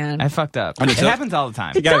up, man. I fucked up. It happens all the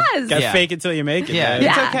time. You gotta, does. gotta Yeah. fake it till you make it. Yeah, man.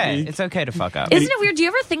 it's Yeah. okay. It's okay to fuck up. Isn't it weird? Do you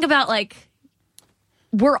ever think about like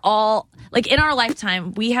we're all like in our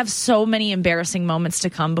lifetime we have so many embarrassing moments to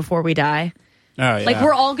come before we die. Oh, yeah. Like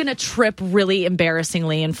we're all gonna trip really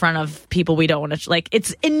embarrassingly in front of people we don't want to. Like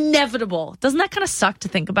it's inevitable. Doesn't that kind of suck to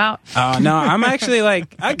think about? Oh no, I'm actually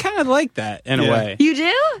like I kind of like that in a Yeah. way. You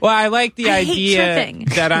do? Well, I like the I hate idea tripping.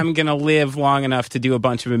 that I'm gonna live long enough to do a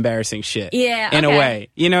bunch of embarrassing shit. Yeah, in a okay. way,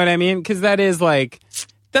 you know what I mean? Because that is like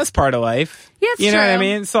that's part of life. Yeah, it's you know what I true.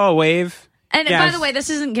 mean? It's all a wave. And Yeah, by the way, this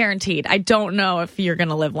isn't guaranteed. I don't know if you're going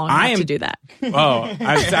to live long enough to do that. Oh,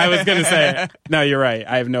 I was gonna say no. You're right.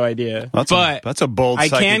 I have no idea. That's a bold. I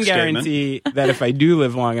can psychic statement. guarantee that if I do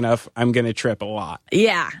live long enough, I'm gonna trip a lot.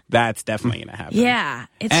 Yeah. That's definitely gonna happen. Yeah.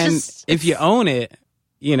 It's and just. if you own it,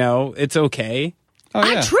 you know it's okay. Oh,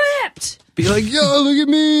 I yeah. tripped. Be like, yo, look at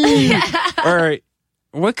me. Or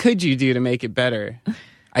what could you do to make it better?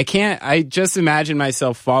 I can't. I just imagine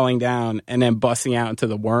myself falling down and then busting out into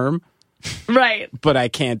the worm, Right. but I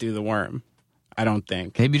can't do the worm. I don't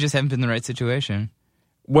think. Maybe you just haven't been in the right situation.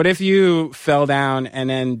 What if you fell down and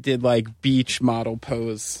then did like beach model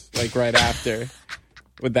pose like right after?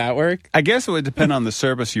 Would that work? I guess it would depend on the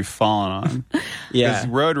surface you've fallen on. Yeah. Because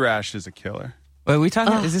road rash is a killer. Wait, are we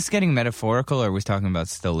talking? Is this getting metaphorical, or are we talking about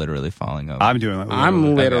still literally falling over? I'm doing that.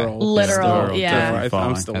 I'm literal. Literal, Still. yeah.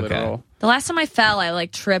 I'm still Okay. literal. The last time I fell, I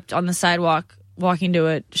like tripped on the sidewalk walking to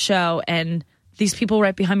a show, and these people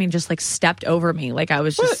right behind me just like stepped over me like I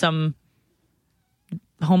was just some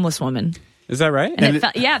homeless woman. Is that right? And it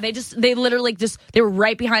felt, yeah, they literally just they were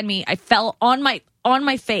right behind me. I fell on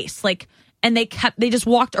my face, like, and they just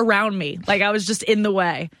walked around me like I was just in the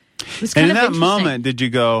way. It was kind And in of that moment, did you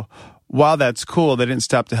go, wow, that's cool. They didn't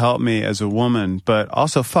stop to help me as a woman, but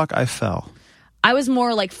also, fuck, I fell. I was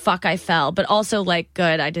more like, fuck, I fell, but also like,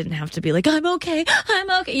 good, I didn't have to be like, I'm okay.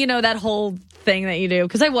 You know, that whole thing that you do,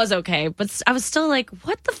 because I was okay, but I was still like,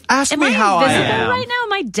 what the Ask am me I how I invisible am. right now?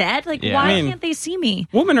 Am I dead? Like, Yeah. why I mean, can't they see me?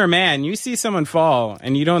 Woman or man, you see someone fall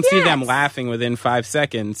and you don't see them Yes. laughing within 5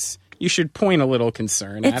 seconds, you should point a little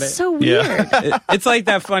concern at it. It's so weird. It's like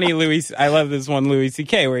that funny I love this one Louis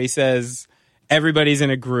C.K. where he says everybody's in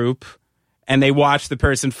a group and they watch the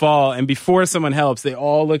person fall, and before someone helps, they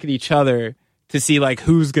all look at each other to see like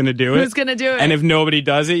who's gonna do it. Who's gonna do it? And if nobody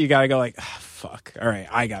does it, you gotta go like, oh, fuck, all right,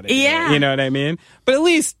 I gotta do Yeah. it. You know what I mean? But at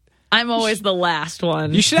least I'm always the last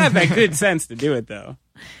one. you should have that good sense to do it though.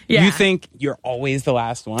 Yeah. You think you're always the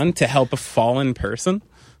last one to help a fallen person?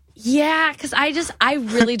 Yeah, because I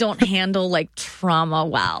really don't handle like trauma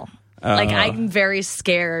well. Like I'm very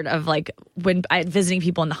scared of like when I visiting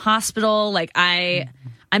people in the hospital. Like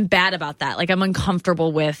I'm bad about that. Like I'm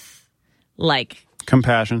uncomfortable with like.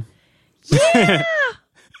 Compassion. Yeah.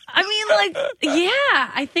 I mean, like,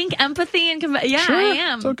 yeah. I think empathy and yeah, Sure, I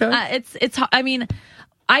am. it's okay. It's. I mean,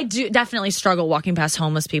 I do definitely struggle walking past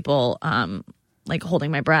homeless people. Like holding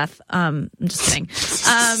my breath. I'm just kidding.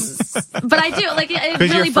 But I do like it. Because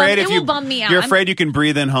Really you're afraid it will bum me out. You're afraid you can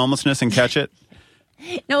breathe in homelessness and catch it.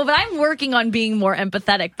 No, but I'm working on being more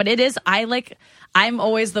empathetic. But it is. I'm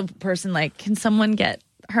always the person like, can someone get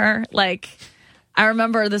her? Like, I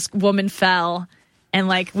remember this woman fell. And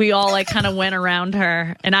like we all like kind of went around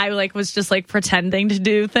her, and I like was just like pretending to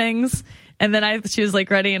do things, and then she was like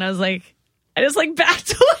ready, and I was like, I just like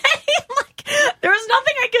backed away. Like there was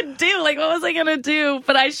nothing I could do. Like what was I gonna do?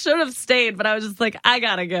 But I should have stayed. But I was just like, I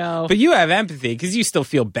gotta go. But you have empathy because you still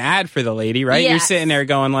feel bad for the lady, right? You're Yes. sitting there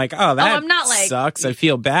going like, oh, that I'm not like- sucks. I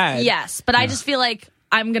feel bad. Yes, but I just feel like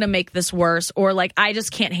I'm gonna make this worse, or like I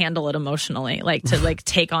just can't handle it emotionally. Like to like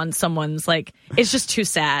take on someone's like it's just too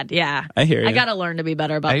sad. Yeah, I hear you. I gotta learn to be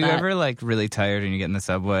better about Are you that. ever like really tired and you get in the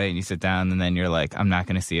subway and you sit down and then you're like, I'm not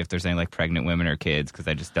going to see if there's any like pregnant women or kids because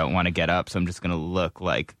I just don't want to get up, so I'm just going to look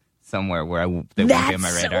like somewhere where they won't be That's on my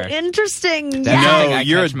so radar. interesting. That's Yeah. No, something I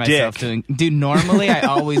you're catch a myself dick. doing. Dude, normally I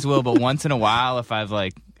always will, but once in a while, if I've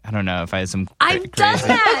like, I don't know, if I had some I've done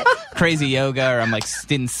that. crazy yoga or I'm like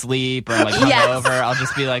didn't sleep or I'm like Yes. hungover, I'll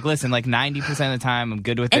just be like, listen, like 90% of the time I'm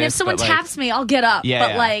good with And this. if someone but, like, taps me, I'll get up. Yeah,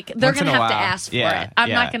 but like they're once in gonna a have to while. ask for Yeah, it. I'm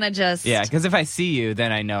yeah. not gonna just. Yeah, because if I see you,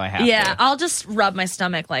 then I know I have Yeah, to. I'll just rub my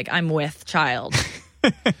stomach like I'm with child,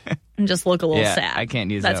 and just look a little Yeah, sad. I can't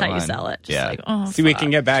use That's that how you one. sell it. Just Yeah. like, oh, See, we fuck. can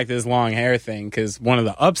get back to this long hair thing because one of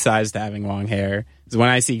the upsides to having long hair is when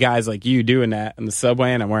I see guys like you doing that in the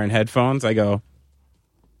subway and I'm wearing headphones, I go,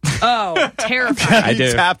 Oh, terrifying. I You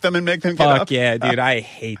do. tap them and make them get fuck up. yeah, dude, I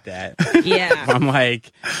hate that. Yeah. I'm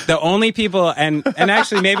like, the only people, and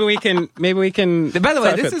actually maybe we can. By the way,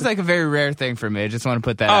 talk this about- is like a very rare thing for me. I just want to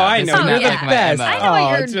put that Oh, out. I This know. is Oh, not yeah. like my Best. MO. I know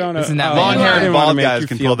what you're- Jonah. This is not Oh, long I hair didn't and wanna bald make guys you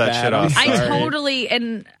can feel pull that bad. shit I'm off. I sorry.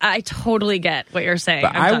 totally get what you're saying.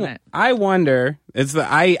 But I've done it. I wonder.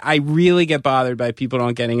 I really get bothered by people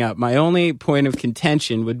not getting up. My only point of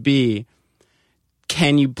contention would be: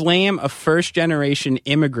 can you blame a first generation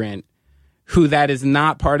immigrant who that is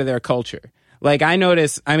not part of their culture? Like I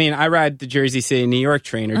notice. I mean, I ride the Jersey City New York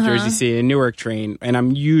train or Jersey City Newark train, and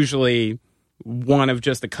I'm usually one of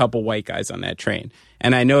just a couple white guys on that train.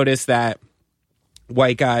 And I notice that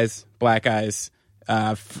white guys, black guys,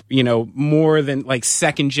 more than like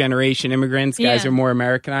second generation immigrants, guys Yeah. are more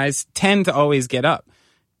Americanized, tend to always get up,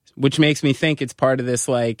 which makes me think it's part of this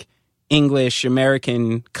like English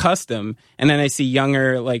American custom. And then I see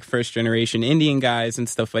younger, like first generation Indian guys and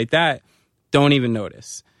stuff like that don't even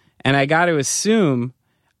notice. And I got to assume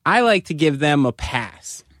I like to give them a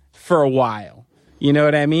pass for a while. You know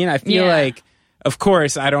what I mean? I feel Yeah. like, of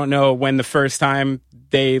course, I don't know when the first time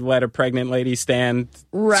they let a pregnant lady stand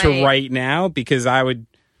Right. to right now, because I would,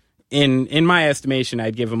 in my estimation,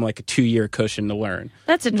 I'd give them like a 2-year cushion to learn.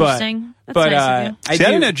 That's interesting. That's but nice of you. I See, I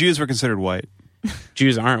didn't know do, Jews were considered white.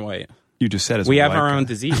 Jews aren't white. You just said as We a have white our guy. own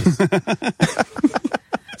disease.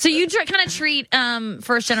 So you kind of treat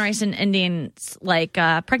first generation Indians like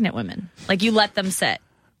pregnant women. Like you let them sit.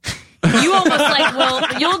 You almost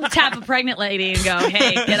like you'll tap a pregnant lady and go,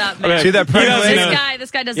 "Hey, get up, man." See that pregnant lady? This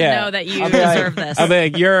guy doesn't Yeah. know that you I'll be like- deserve this. I'll be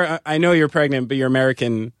like, I know you're pregnant, but you're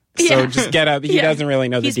American. So just get up. He doesn't really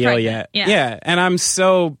know the He's deal pregnant. yet. Yeah. And I'm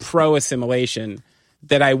so pro assimilation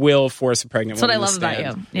that I will force a pregnant That's what woman I love to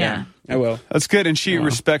about stand. you. Yeah. I will. That's good, and she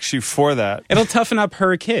respects you for that. It'll toughen up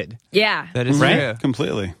her kid. Yeah. That is Right? true.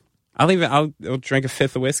 Completely. I'll drink a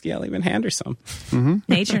fifth of whiskey. I'll even hand her some.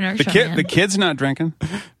 Nature nurture. The kid's not drinking.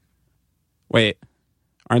 Wait,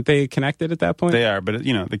 aren't they connected at that point? They are, but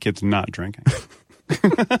the kid's not drinking.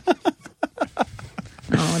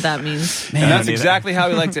 I don't know what that means. And that's exactly how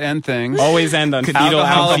we like to end things. Always end on fetal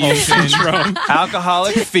Alcoholic alcohol usage. syndrome.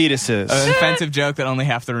 Alcoholic fetuses. An offensive joke that only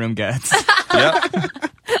half the room gets. Yep.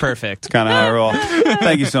 Perfect. Kind of how I roll.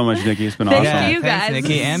 Thank you so much, Nikki. It's been Thank awesome. you, Thanks, guys.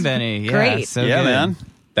 Nikki and Benny. Yeah, Great. So Yeah, good. man.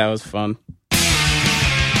 That was fun.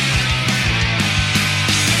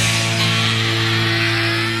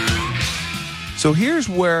 So here's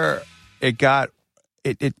where it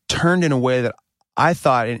turned in a way that I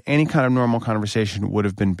thought in any kind of normal conversation would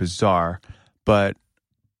have been bizarre, but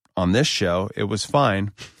on this show, it was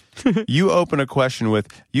fine. You open a question with,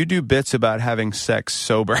 you do bits about having sex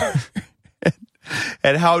sober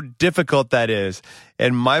and how difficult that is.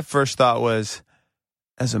 And my first thought was,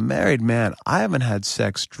 as a married man, I haven't had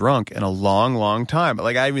sex drunk in a long, long time.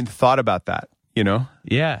 Like, I even thought about that,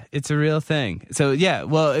 Yeah, it's a real thing. So yeah,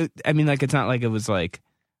 well, it's not like it was like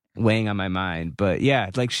weighing on my mind, but yeah,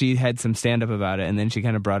 like she had some stand up about it, and then she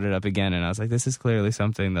kind of brought it up again, and I was like, this is clearly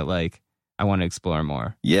something that like I want to explore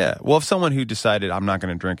more. Yeah. Well, if someone who decided I'm not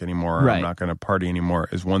going to drink anymore, or Right. I'm not going to party anymore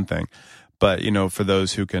is one thing. But, for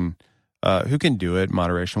those who can do it,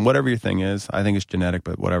 moderation, whatever your thing is, I think it's genetic,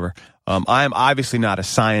 but whatever. I am obviously not a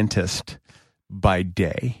scientist by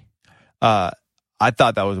day. I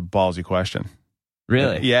thought that was a ballsy question.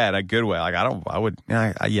 Really? Yeah, in a good way. Like, I would. Who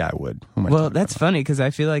am I Well, talking that's about? funny because I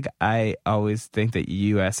feel like I always think that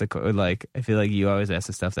you ask I feel like you always ask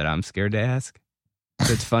the stuff that I'm scared to ask.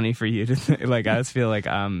 So it's funny for you to like. I just feel like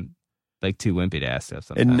I'm like too wimpy to ask stuff. It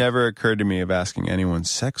Sometimes. never occurred to me of asking anyone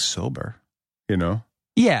sex sober,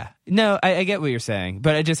 Yeah, no, I get what you're saying,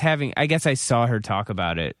 but I guess I saw her talk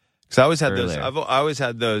about it. Because I always had those. Earlier. I always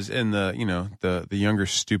had those in the younger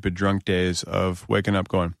stupid drunk days of waking up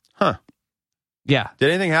going, huh? Yeah, Did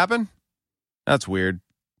anything happen? That's weird.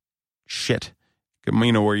 Shit.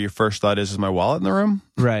 Where your first thought is my wallet in the room?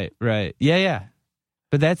 right, yeah.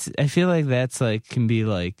 But I feel like that's like can be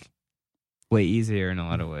like way easier in a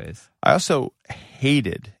lot of ways. I also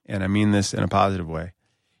hated, and I mean this in a positive way,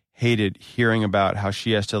 hated hearing about how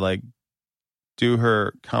she has to like do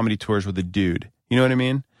her comedy tours with a dude. You know what I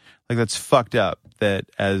mean? Like, that's fucked up that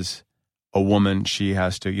as a woman, she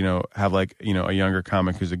has to, have like, a younger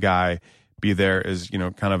comic who's a guy be there as,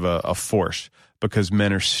 kind of a force because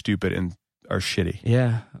men are stupid and are shitty.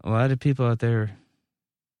 Yeah, a lot of people out there.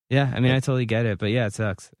 Yeah, I mean, I totally get it, but yeah, it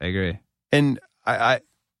sucks. I agree. And I've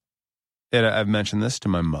mentioned this to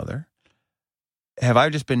my mother. Have I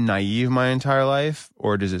just been naive my entire life,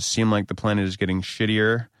 or does it seem like the planet is getting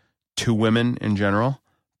shittier to women in general?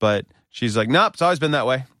 But she's like, nope, it's always been that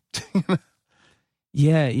way.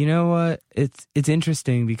 Yeah, you know what? It's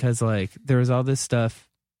interesting because like there was all this stuff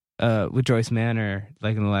with Joyce Manor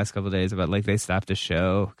like in the last couple of days about like they stopped a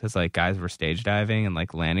show because like guys were stage diving and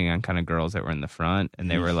like landing on kind of girls that were in the front, and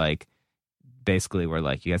they were like basically were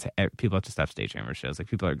like, you guys people have to stop stage diving shows, like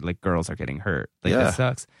people are like girls are getting hurt, like Yeah. that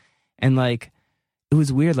sucks. And like it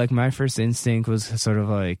was weird, like my first instinct was sort of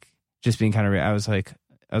like just being kind of I was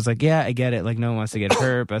like, yeah, I get it. Like, no one wants to get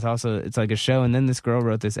hurt, but it's like a show. And then this girl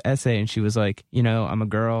wrote this essay, and she was like, I'm a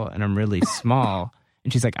girl and I'm really small.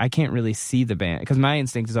 And she's like, I can't really see the band. Because my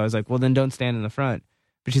instinct is always like, well, then don't stand in the front.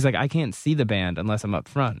 But she's like, I can't see the band unless I'm up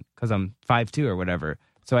front because I'm 5'2" or whatever.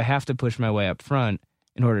 So I have to push my way up front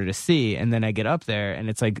in order to see. And then I get up there, and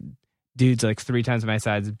it's like dudes like 3 times my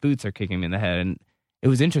size boots are kicking me in the head. And it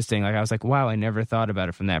was interesting. Like, I was like, wow, I never thought about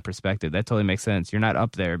it from that perspective. That totally makes sense. You're not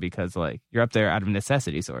up there because, like, you're up there out of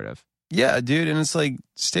necessity, sort of. Yeah, dude. And it's like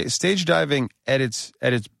stage diving at its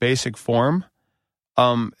basic form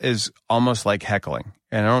is almost like heckling.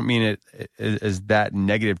 And I don't mean it as that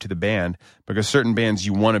negative to the band, because certain bands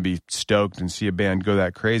you want to be stoked and see a band go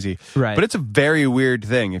that crazy. Right. But it's a very weird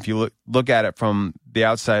thing if you look at it from the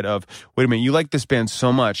outside of, wait a minute, you like this band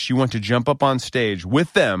so much, you want to jump up on stage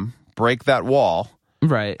with them, break that wall,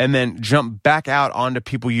 Right. and then jump back out onto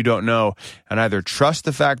people you don't know and either trust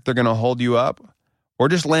the fact they're going to hold you up or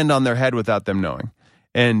just land on their head without them knowing.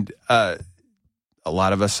 And a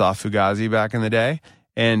lot of us saw Fugazi back in the day,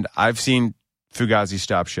 and I've seen Fugazi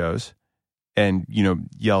stop shows and,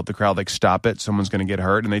 yell at the crowd, like, stop it, someone's going to get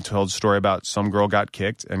hurt. And they told a story about some girl got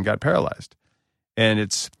kicked and got paralyzed. And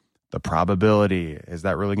it's the probability. Is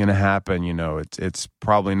that really going to happen? It's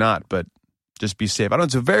probably not, but just be safe. I don't know.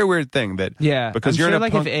 It's a very weird thing that because I'm you're sure, in a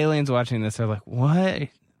like punk- if aliens watching this are like, what?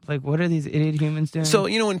 Like, what are these idiot humans doing? So,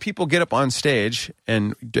 when people get up on stage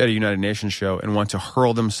and at a United Nations show and want to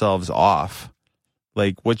hurl themselves off,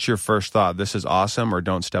 like, what's your first thought? This is awesome, or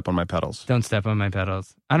don't step on my pedals? Don't step on my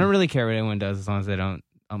pedals. I don't really care what anyone does as long as they don't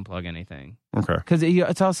unplug anything. Okay. Because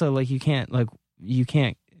it's also like you can't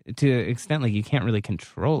to an extent, like you can't really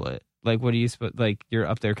control it. Like, what do you like? You're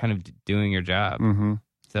up there kind of doing your job. Mm-hmm.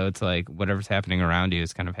 So it's like whatever's happening around you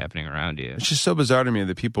is kind of happening around you. It's just so bizarre to me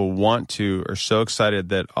that people are so excited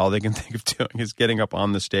that all they can think of doing is getting up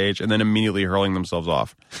on the stage and then immediately hurling themselves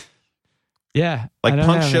off. Yeah. Like, I don't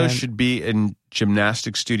punk know, shows man. should be in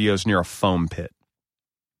gymnastic studios near a foam pit.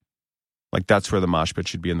 Like, that's where the mosh pit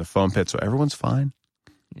should be, in the foam pit, so everyone's fine.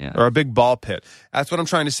 Yeah. Or a big ball pit. That's what I'm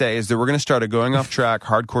trying to say, is that we're going to start a going off track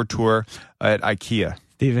hardcore tour at IKEA.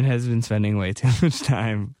 Steven has been spending way too much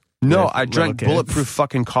time. No, with I drank little kids. bulletproof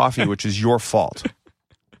fucking coffee, which is your fault.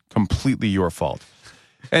 Completely your fault.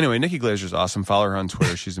 Anyway, Nikki Glazer's awesome. Follow her on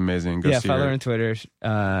Twitter. She's amazing. Go see follow her. her on Twitter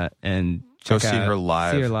and Go check see out- her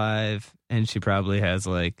live. See her live, and she probably has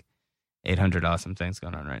like 800 awesome things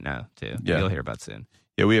going on right now too. Yeah. You'll hear about soon.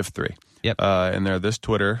 Yeah, we have 3. Yep. And they're this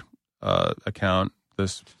Twitter account,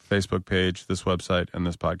 this Facebook page, this website, and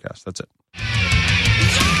this podcast. That's it.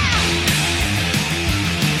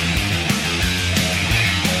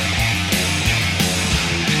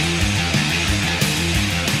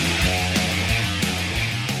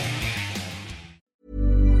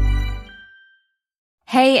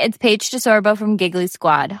 Hey, it's Paige DeSorbo from Giggly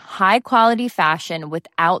Squad. High quality fashion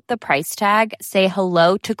without the price tag. Say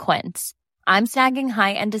hello to Quince. I'm snagging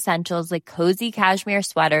high-end essentials like cozy cashmere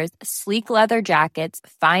sweaters, sleek leather jackets,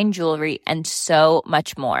 fine jewelry, and so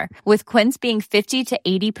much more. With Quince being 50 to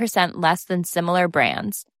 80% less than similar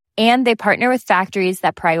brands. And they partner with factories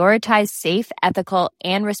that prioritize safe, ethical,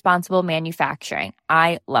 and responsible manufacturing.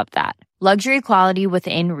 I love that. Luxury quality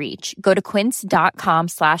within reach. Go to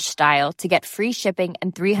quince.com/style to get free shipping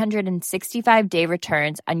and 365-day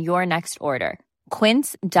returns on your next order.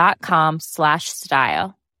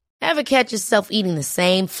 Quince.com/style. Ever catch yourself eating the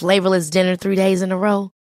same flavorless dinner 3 days in a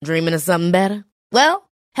row? Dreaming of something better? Well,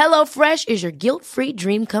 HelloFresh is your guilt-free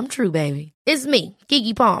dream come true, baby. It's me,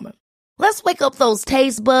 Keke Palmer. Let's wake up those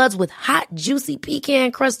taste buds with hot, juicy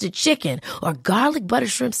pecan-crusted chicken or garlic butter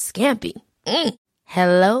shrimp scampi.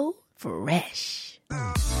 Hello Fresh.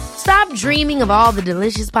 Stop dreaming of all the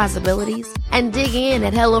delicious possibilities and dig in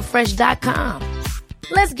at HelloFresh.com.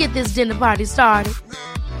 Let's get this dinner party started.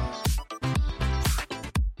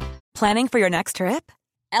 Planning for your next trip?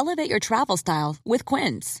 Elevate your travel style with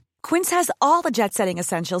Quince. Quince has all the jet-setting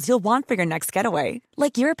essentials you'll want for your next getaway,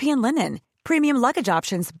 like European linen, premium luggage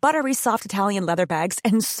options, buttery soft Italian leather bags,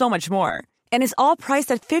 and so much more. And is all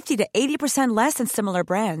priced at 50 to 80% less than similar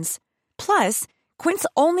brands. Plus, Quince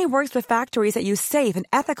only works with factories that use safe and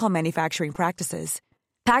ethical manufacturing practices.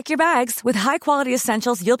 Pack your bags with high-quality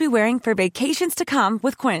essentials you'll be wearing for vacations to come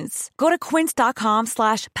with Quince. Go to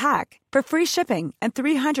quince.com/pack for free shipping and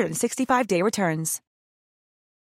 365-day returns.